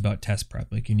videos about test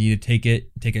prep. Like you need to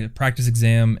take a practice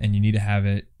exam, and you need to have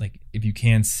it, like if you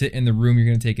can, sit in the room you're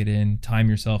going to take it in, time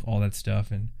yourself, all that stuff.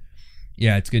 And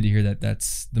yeah, it's good to hear that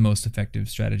that's the most effective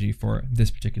strategy for this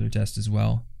particular test as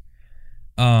well.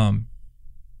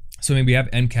 So maybe we have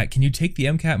MCAT. Can you take the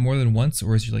MCAT more than once,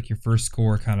 or is your first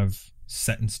score kind of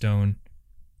set in stone?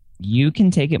 You can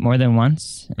take it more than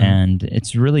once, and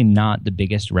it's really not the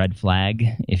biggest red flag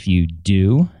if you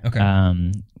do.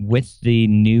 Okay. With the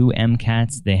new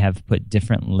MCATs, they have put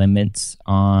different limits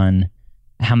on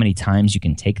how many times you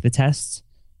can take the test.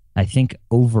 I think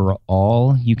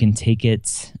overall you can take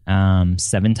it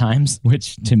 7 times,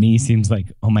 which to me seems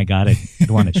like, oh my God, I'd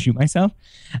want to shoot myself.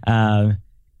 I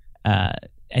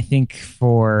think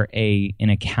in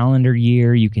a calendar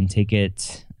year, you can take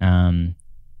it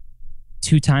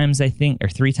 2 times, I think, or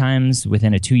 3 times.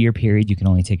 Within a 2-year period, you can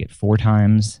only take it 4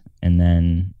 times, and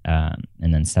then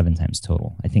 7 times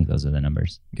total. I think those are the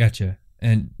numbers. Gotcha.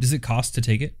 And does it cost to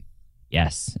take it?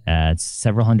 Yes, it's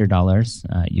several $100s.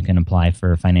 You can apply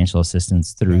for financial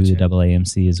assistance through the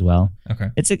AAMC as well. Okay,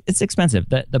 it's expensive.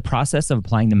 The process of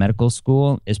applying to medical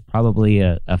school is probably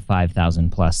a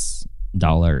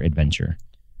 $5,000+ adventure.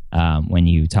 When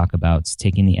you talk about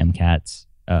taking the MCAT,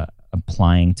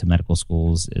 applying to medical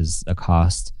schools is a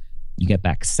cost. You get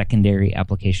back secondary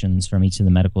applications from each of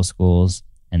the medical schools,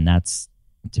 and that's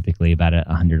typically about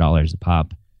 $100 a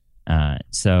pop.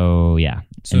 So yeah.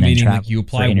 So meaning like you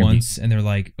apply once and they're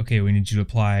like, okay, we need you to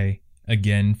apply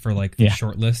again for like the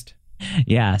short list.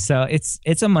 Yeah. So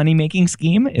it's a money-making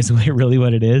scheme is really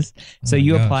what it is. So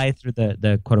you apply through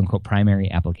the quote unquote primary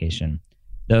application.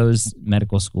 Those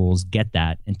medical schools get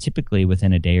that, and typically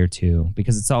within a day or two,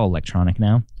 because it's all electronic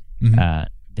now,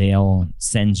 they'll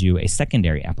send you a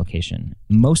secondary application.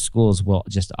 Most schools will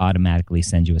just automatically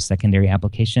send you a secondary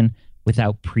application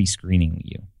without pre-screening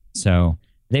you. So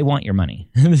they want your money.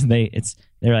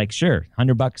 They're like, sure,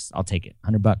 $100, I'll take it.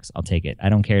 $100, I'll take it. I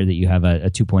don't care that you have a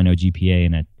 2.0 GPA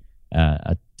and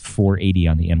a 480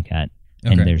 on the MCAT,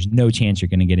 and there's no chance you're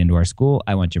going to get into our school.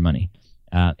 I want your money.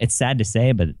 It's sad to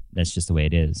say, but that's just the way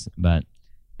it is. But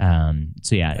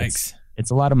so yeah,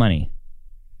 it's a lot of money.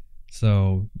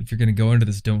 So if you're going to go into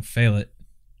this, don't fail it,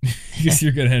 because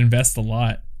you're going to invest a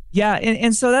lot. Yeah,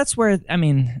 and so that's where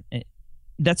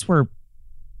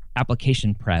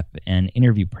application prep and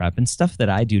interview prep and stuff that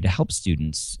I do to help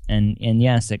students. And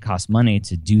yes, it costs money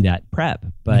to do that prep,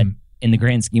 but in the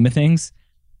grand scheme of things,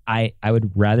 I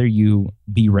would rather you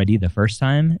be ready the first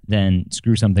time than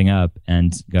screw something up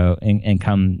and go and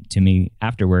come to me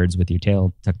afterwards with your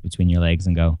tail tucked between your legs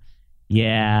and go,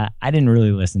 yeah, I didn't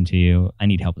really listen to you. I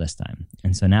need help this time.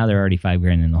 And so now they're already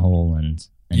 $5,000 in the hole and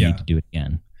need to do it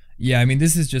again. Yeah, I mean,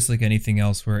 this is just like anything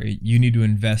else where you need to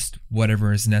invest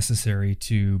whatever is necessary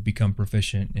to become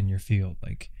proficient in your field.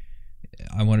 Like,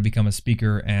 I want to become a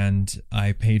speaker, and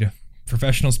I paid a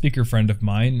professional speaker friend of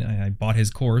mine. I bought his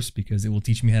course because it will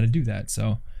teach me how to do that.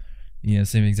 So,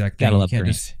 same exact thing. Gotta love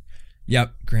Grant.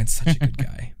 Yep, Grant's such a good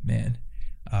guy, man.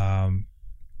 I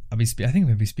think I'm going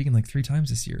to be speaking like 3 times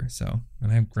this year. So,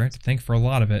 and I have Grant to thank for a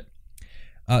lot of it.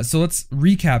 So let's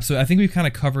recap. So I think we've kind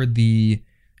of covered the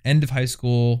end of high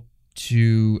school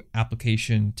to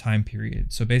application time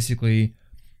period. So basically,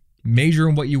 major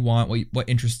in what you want, what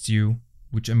interests you,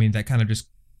 which, I mean, that kind of just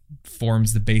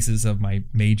forms the basis of my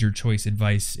major choice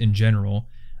advice in general.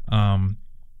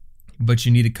 But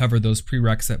you need to cover those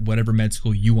prereqs that whatever med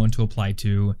school you want to apply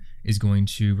to is going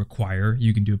to require.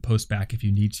 You can do a post-bac if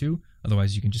you need to.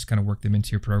 Otherwise, you can just kind of work them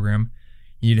into your program.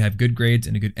 You need to have good grades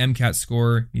and a good MCAT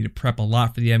score. You need to prep a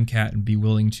lot for the MCAT and be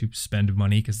willing to spend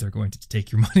money because they're going to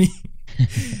take your money.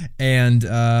 And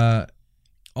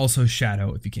also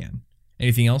shadow if you can.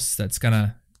 Anything else that's kind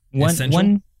of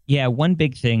essential? One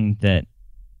big thing that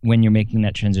when you're making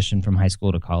that transition from high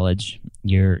school to college,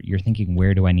 you're thinking,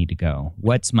 where do I need to go?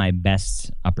 What's my best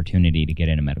opportunity to get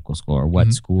into medical school? Or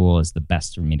what school is the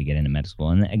best for me to get into medical school?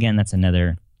 And again, that's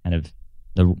another kind of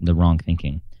the wrong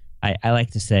thinking. I like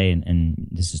to say, and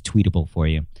this is tweetable for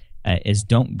you, is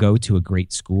don't go to a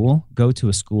great school. Go to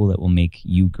a school that will make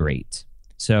you great.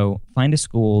 So find a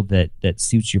school that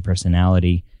suits your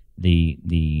personality.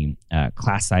 The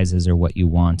class sizes are what you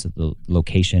want. The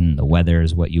location, the weather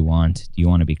is what you want. Do you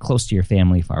want to be close to your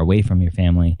family, far away from your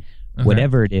family? Okay.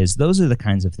 Whatever it is, those are the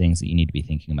kinds of things that you need to be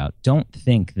thinking about. Don't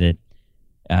think that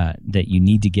you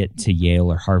need to get to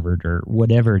Yale or Harvard or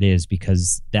whatever it is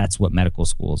because that's what medical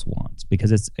schools want.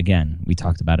 Because it's, again, we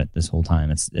talked about it this whole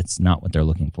time. It's not what they're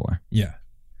looking for. Yeah.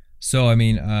 So, I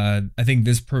mean, I think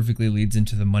this perfectly leads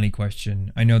into the money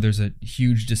question. I know there's a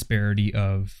huge disparity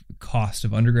of cost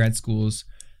of undergrad schools.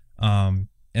 And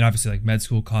obviously, like, med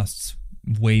school costs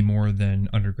way more than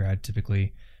undergrad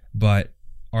typically. But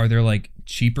are there, like,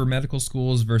 cheaper medical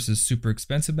schools versus super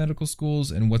expensive medical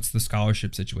schools? And what's the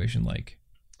scholarship situation like?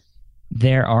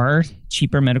 There are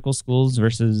cheaper medical schools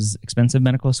versus expensive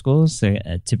medical schools. So,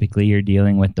 typically, you're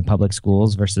dealing with the public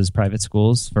schools versus private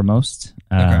schools for most.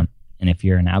 Okay. And if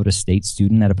you're an out-of-state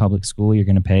student at a public school, you're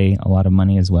going to pay a lot of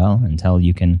money as well until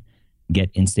you can get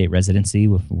in-state residency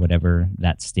with whatever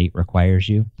that state requires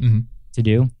you to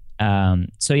do.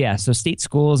 So state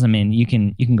schools, I mean, you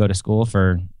can go to school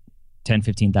for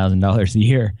 $10,000-$15,000 a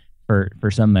year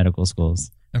for some medical schools.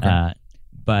 Okay.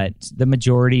 But the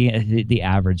majority, the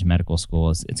average medical school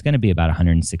it's going to be about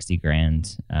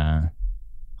 $160,000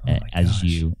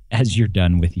 as you're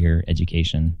done with your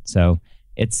education. So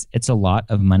it's a lot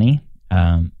of money.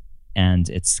 And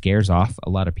it scares off a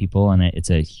lot of people, and it's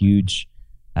a huge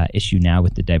issue now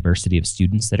with the diversity of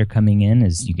students that are coming in.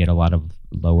 Is you get a lot of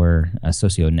lower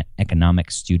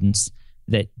socioeconomic students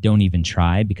that don't even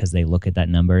try because they look at that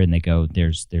number and they go,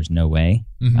 "There's no way."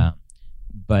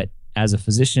 But as a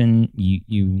physician,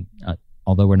 you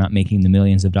although we're not making the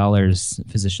millions of dollars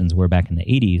physicians were back in the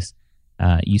 80s.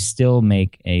 You still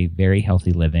make a very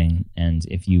healthy living, and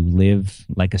if you live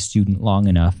like a student long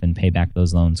enough and pay back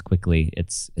those loans quickly,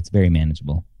 it's very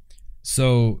manageable.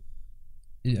 So,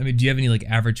 I mean, do you have any like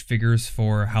average figures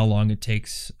for how long it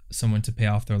takes someone to pay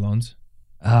off their loans?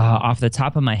 Off the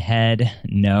top of my head,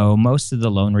 no. Most of the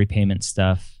loan repayment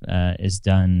stuff is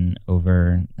done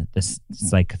over this.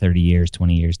 It's like 30 years,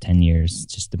 20 years, 10 years. It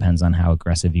just depends on how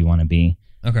aggressive you want to be.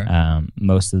 Okay.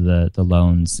 Most of the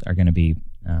loans are going to be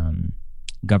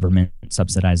government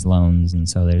subsidized loans, and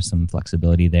so there's some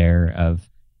flexibility there of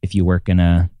if you work in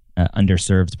a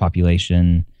underserved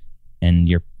population and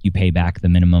you pay back the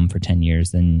minimum for 10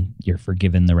 years, then you're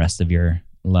forgiven the rest of your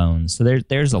loans. So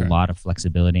there's Okay. a lot of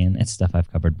flexibility, and it's stuff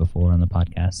I've covered before on the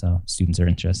podcast. So if students are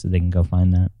interested, they can go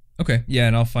find that. Okay, yeah,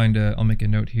 and I'll make a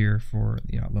note here for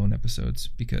the loan episodes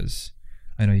because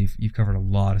I know you've covered a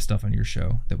lot of stuff on your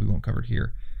show that we won't cover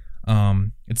here.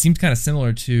 It seems kind of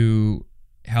similar to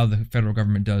how the federal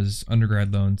government does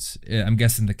undergrad loans. I'm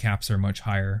guessing the caps are much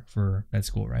higher for med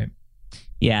school, right?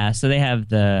 Yeah, so they have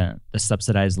the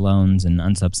subsidized loans and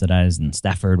unsubsidized and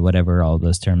Stafford, whatever all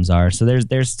those terms are. So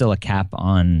there's still a cap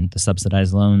on the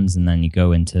subsidized loans, and then you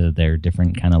go into their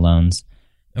different kind of loans.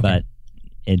 Okay. But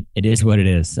it is what it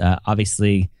is.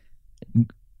 Obviously,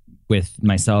 with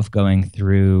myself going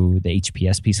through the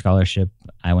HPSP scholarship,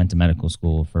 I went to medical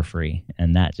school for free,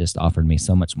 and that just offered me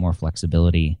so much more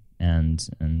flexibility and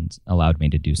allowed me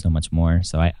to do so much more.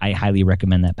 So I highly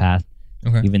recommend that path.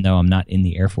 Okay. Even though I'm not in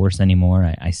the Air Force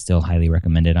anymore, I still highly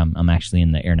recommend it. I'm actually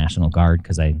in the Air National Guard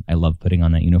because I love putting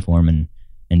on that uniform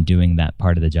and doing that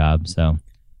part of the job. So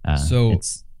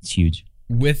it's huge.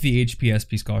 With the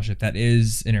HPSP scholarship, that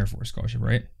is an Air Force scholarship,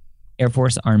 right? Air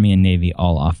Force, Army, and Navy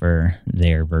all offer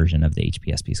their version of the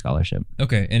HPSP scholarship.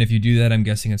 Okay, and if you do that, I'm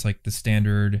guessing it's like the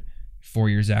standard 4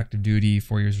 years active duty,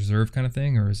 4 years reserve kind of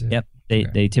thing, or is it? Yep,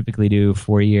 they typically do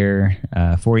 4 year,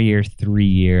 3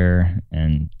 year,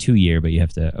 and 2 year, but you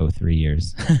have to owe 3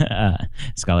 years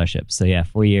scholarship. So yeah,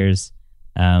 4 years.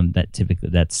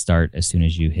 That start as soon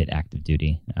as you hit active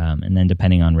duty, and then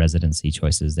depending on residency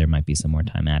choices, there might be some more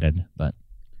time added. But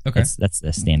okay, that's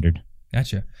the standard.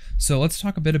 Gotcha. So let's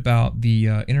talk a bit about the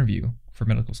interview for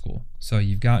medical school. So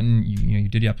you've gotten you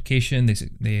did the application.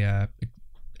 They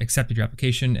accepted your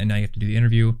application, and now you have to do the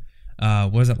interview.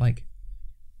 What is that like?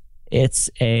 It's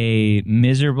a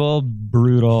miserable,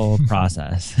 brutal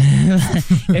process.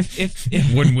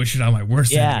 if wouldn't wish it on my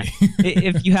worst enemy.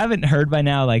 If you haven't heard by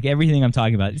now, like everything I'm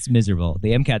talking about, it's miserable.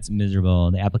 The MCAT's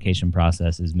miserable. The application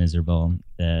process is miserable.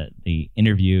 The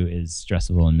interview is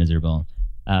stressful and miserable.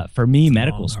 For me,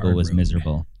 medical school was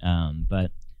miserable.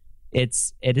 But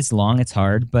it is long. It's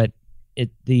hard, but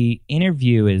the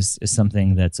interview is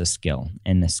something that's a skill,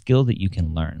 and a skill that you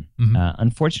can learn. Mm-hmm.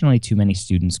 Unfortunately, too many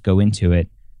students go into it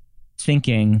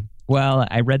thinking, well,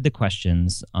 I read the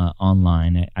questions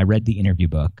online. I read the interview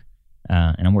book,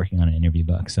 and I'm working on an interview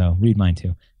book, so read mine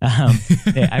too.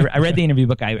 I read the interview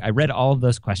book. I read all of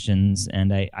those questions,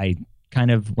 and I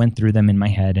kind of went through them in my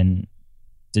head and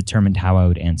determined how I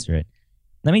would answer it.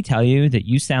 Let me tell you that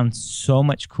you sound so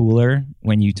much cooler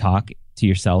when you talk to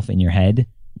yourself in your head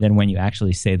than when you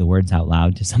actually say the words out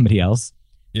loud to somebody else.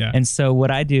 Yeah. And so what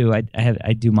I do,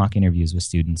 I do mock interviews with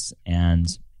students,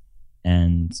 and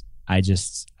I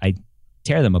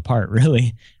tear them apart,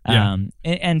 really, and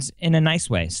in a nice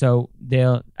way. So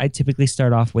I typically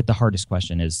start off with the hardest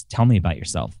question is, tell me about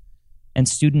yourself. And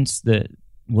students that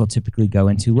will typically go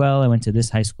into, well, I went to this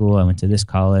high school, I went to this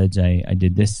college, I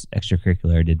did this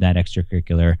extracurricular, I did that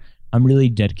extracurricular. I'm really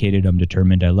dedicated, I'm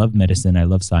determined, I love medicine, I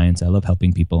love science, I love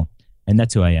helping people, and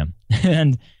that's who I am.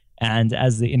 And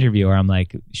as the interviewer, I'm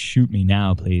like, shoot me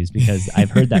now, please, because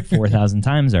I've heard that 4,000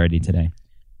 times already today.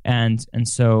 And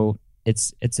so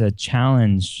it's a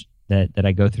challenge that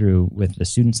I go through with the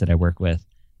students that I work with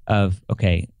of,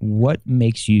 okay, what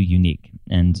makes you unique?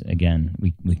 And again,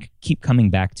 we keep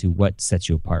coming back to what sets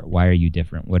you apart. Why are you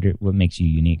different? What makes you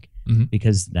unique? Mm-hmm.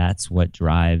 Because that's what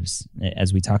drives,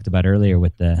 as we talked about earlier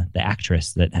with the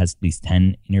actress that has these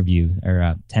 10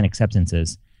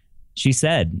 acceptances. She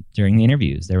said during the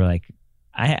interviews, they were like,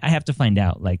 I have to find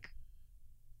out, like,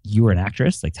 you were an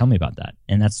actress? Like, tell me about that.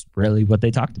 And that's really what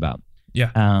they talked about.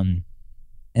 Yeah.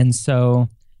 And so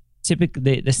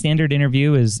typically the standard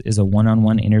interview is a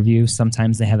one-on-one interview.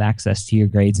 Sometimes they have access to your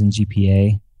grades and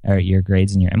GPA, or your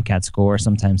grades and your MCAT score.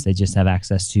 Sometimes they just have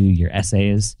access to your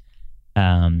essays.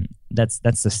 That's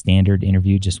the standard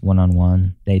interview, just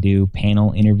one-on-one. They do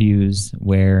panel interviews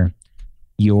where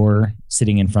you're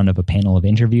sitting in front of a panel of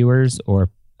interviewers, or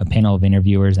a panel of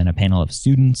interviewers and a panel of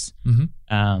students. Mm-hmm.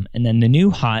 And then the new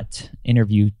hot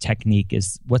interview technique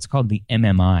is what's called the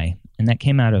MMI. And that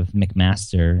came out of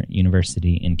McMaster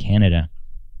University in Canada.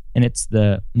 And it's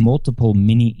the multiple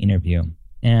mini interview.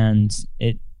 And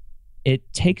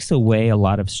it takes away a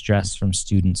lot of stress from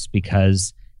students,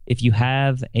 because if you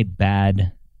have a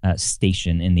bad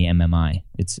station in the MMI,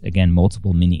 it's, again,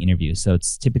 multiple mini interviews. So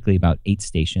it's typically about 8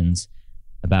 stations,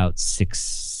 about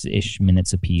 6-ish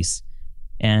minutes apiece.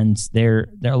 And there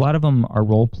a lot of them are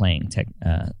role-playing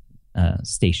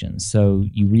stations. So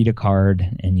you read a card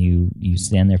and you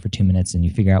stand there for 2 minutes and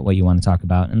you figure out what you want to talk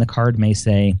about. And the card may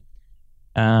say,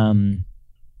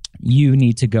 you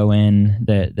need to go in,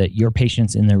 that your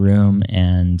patient's in the room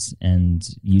and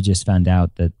you just found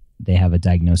out that they have a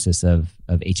diagnosis of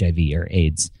HIV or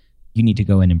AIDS. You need to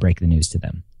go in and break the news to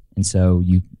them. And so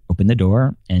you open the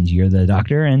door and you're the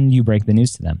doctor and you break the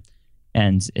news to them.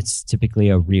 And it's typically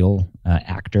a real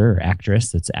actor or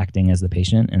actress that's acting as the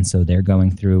patient. And so they're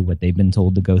going through what they've been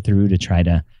told to go through to try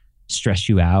to stress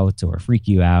you out or freak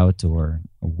you out or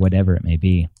whatever it may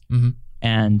be. Mm-hmm.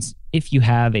 And if you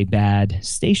have a bad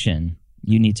station,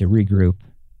 you need to regroup,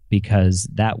 because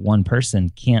that one person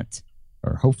can't,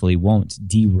 or hopefully won't,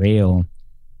 derail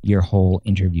your whole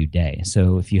interview day.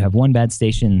 So if you have one bad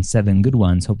station, 7 good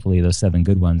ones, hopefully those 7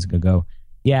 good ones go,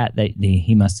 yeah,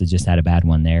 he must have just had a bad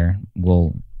one there.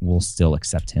 We'll still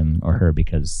accept him or her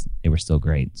because they were still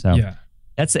great. So yeah.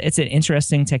 It's an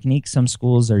interesting technique. Some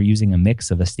schools are using a mix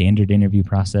of a standard interview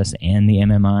process and the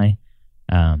MMI.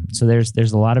 So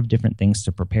there's a lot of different things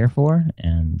to prepare for,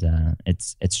 and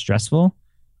it's stressful.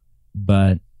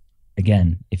 But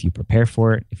again, if you prepare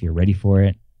for it, if you're ready for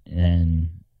it,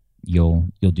 then you'll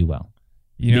do well.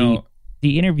 The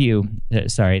interview.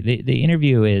 The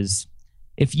interview is,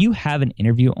 if you have an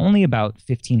interview, only about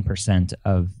 15%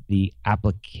 of the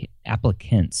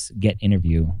applicants get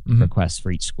interview requests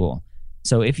for each school.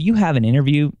 So if you have an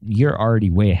interview, you're already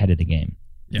way ahead of the game.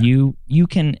 Yeah. You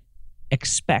can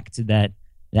expect that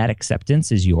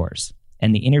acceptance is yours,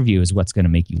 and the interview is what's going to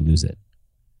make you lose it.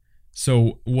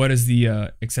 So what is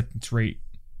the acceptance rate?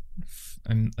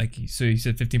 So you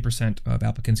said 15% of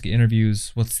applicants get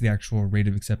interviews. What's the actual rate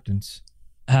of acceptance?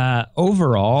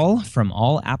 Overall, from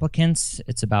all applicants,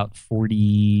 it's about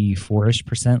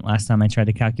 44% last time I tried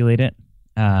to calculate it.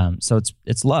 So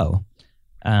it's low.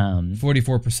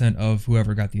 44% of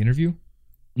whoever got the interview?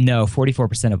 No,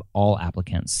 44% of all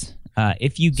applicants.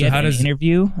 If you get an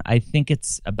interview, I think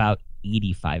it's about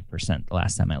 85% the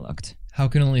last time I looked. How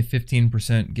can only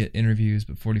 15% get interviews,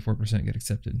 but 44% get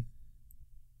accepted?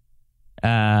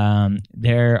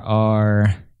 There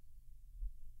are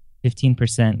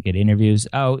 15% get interviews.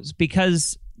 Oh, it's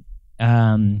because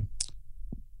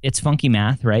it's funky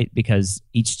math, right? Because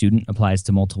each student applies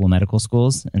to multiple medical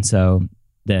schools, and so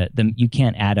the you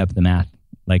can't add up the math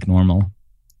like normal.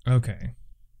 Okay.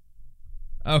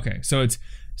 So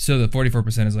the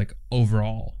 44% is like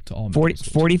overall to all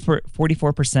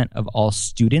 44% of all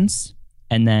students,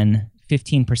 and then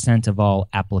 15% of all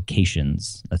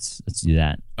applications. Let's do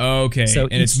that. Okay. So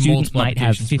and each student might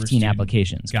have 15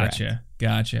 applications. Gotcha.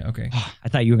 Okay. I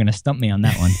thought you were going to stump me on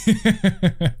that one.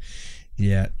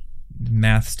 Yeah.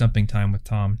 Math stumping time with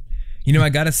Tom. I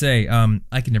got to say,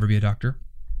 I could never be a doctor.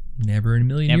 Never in a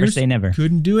million years. Never say never.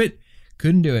 Couldn't do it.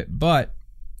 But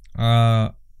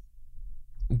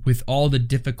with all the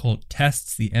difficult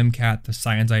tests, the MCAT, the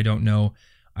science I don't know,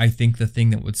 I think the thing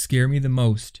that would scare me the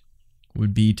most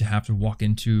would be to have to walk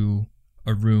into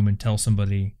a room and tell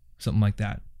somebody something like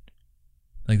that.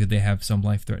 Like that they have some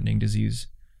life-threatening disease.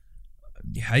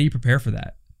 How do you prepare for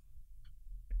that?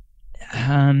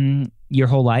 Your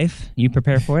whole life, you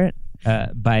prepare for it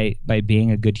by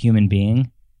being a good human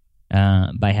being,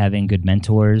 by having good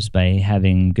mentors, by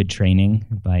having good training,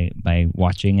 by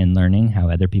watching and learning how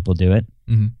other people do it.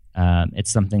 Mm-hmm. It's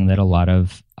something that a lot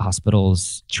of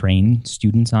hospitals train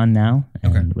students on now,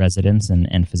 and residents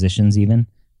and physicians even,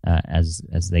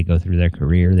 as they go through their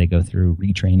career, they go through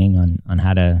retraining on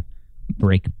how to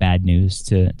break bad news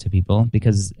to people,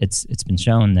 because it's been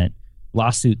shown that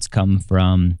lawsuits come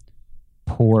from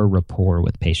poor rapport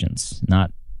with patients,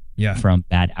 not from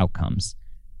bad outcomes.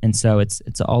 And so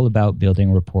it's all about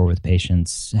building rapport with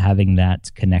patients, having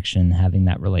that connection, having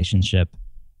that relationship.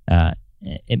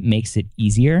 It makes it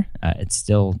easier. It's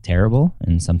still terrible,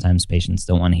 and sometimes patients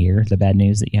don't want to hear the bad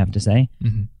news that you have to say.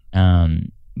 Mm-hmm.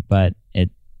 But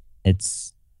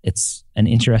it's an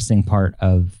interesting part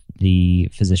of the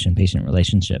physician-patient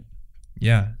relationship.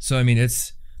 Yeah. So I mean,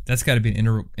 that's got to be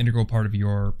an integral part of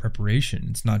your preparation.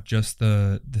 It's not just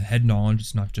the head knowledge.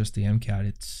 It's not just the MCAT.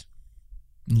 It's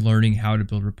learning how to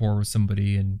build rapport with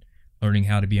somebody and learning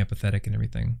how to be empathetic and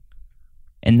everything.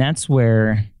 And that's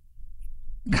where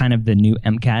kind of the new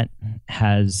MCAT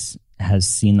has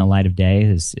seen the light of day.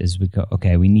 Is we go,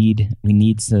 okay, we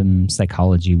need some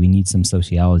psychology, we need some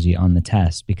sociology on the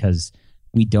test, because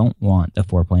we don't want the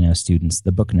 4.0 students,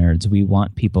 the book nerds. We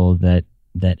want people that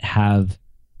have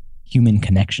human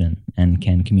connection and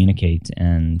can communicate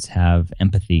and have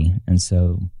empathy. And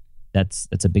so that's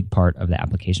a big part of the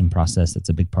application process. That's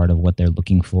a big part of what they're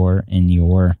looking for in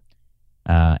your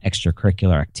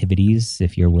extracurricular activities.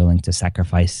 If you're willing to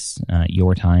sacrifice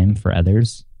your time for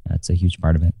others, that's a huge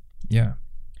part of it. Yeah.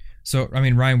 So, I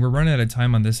mean, Ryan, we're running out of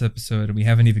time on this episode, and we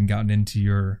haven't even gotten into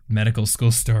your medical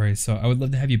school story. So I would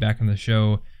love to have you back on the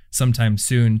show sometime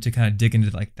soon to kind of dig into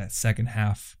like that second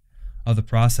half of the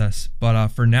process. But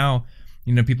for now,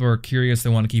 people are curious, they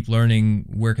want to keep learning.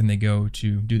 Where can they go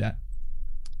to do that?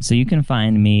 So you can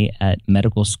find me at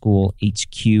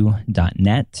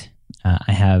medicalschoolhq.net.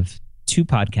 I have 2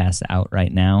 podcasts out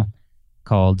right now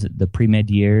called The Pre-Med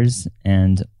Years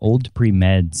and Old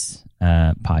Pre-Meds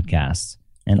podcast.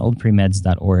 And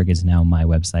oldpremeds.org is now my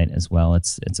website as well.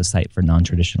 It's a site for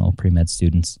non-traditional pre-med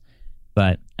students.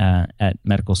 But at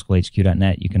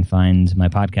medicalschoolhq.net, you can find my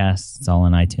podcast. It's all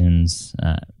on iTunes.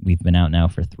 We've been out now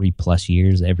for 3+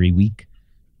 years every week.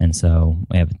 And so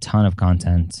we have a ton of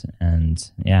content. And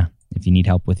yeah, if you need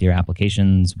help with your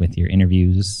applications, with your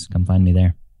interviews, come find me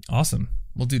there. Awesome.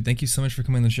 Well, dude, thank you so much for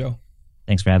coming on the show.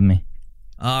 Thanks for having me.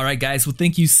 All right, guys. Well,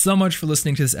 thank you so much for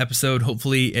listening to this episode.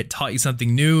 Hopefully it taught you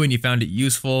something new and you found it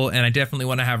useful. And I definitely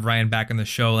want to have Ryan back on the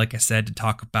show, like I said, to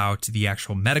talk about the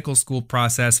actual medical school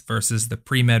process versus the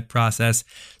pre-med process.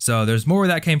 So there's more where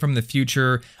that came from in the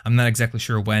future. I'm not exactly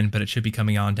sure when, but it should be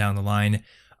coming on down the line.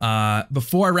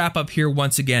 Before I wrap up here,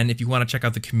 once again, if you want to check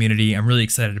out the community, I'm really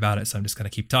excited about it. So I'm just going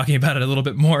to keep talking about it a little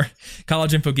bit more.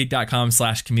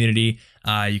 collegeinfogeek.com/community.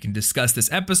 You can discuss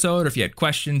this episode, or if you had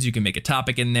questions, you can make a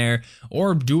topic in there,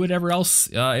 or do whatever else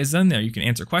is in there. You can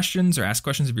answer questions or ask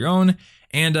questions of your own.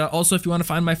 And also, if you want to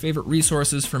find my favorite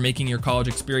resources for making your college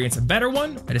experience a better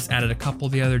one, I just added a couple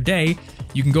the other day.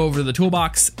 You can go over to the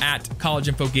toolbox at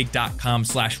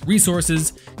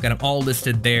collegeinfogeek.com/resources. Got them all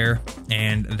listed there.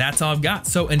 And that's all I've got.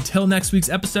 So until next week's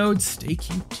episode, stay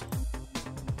cute.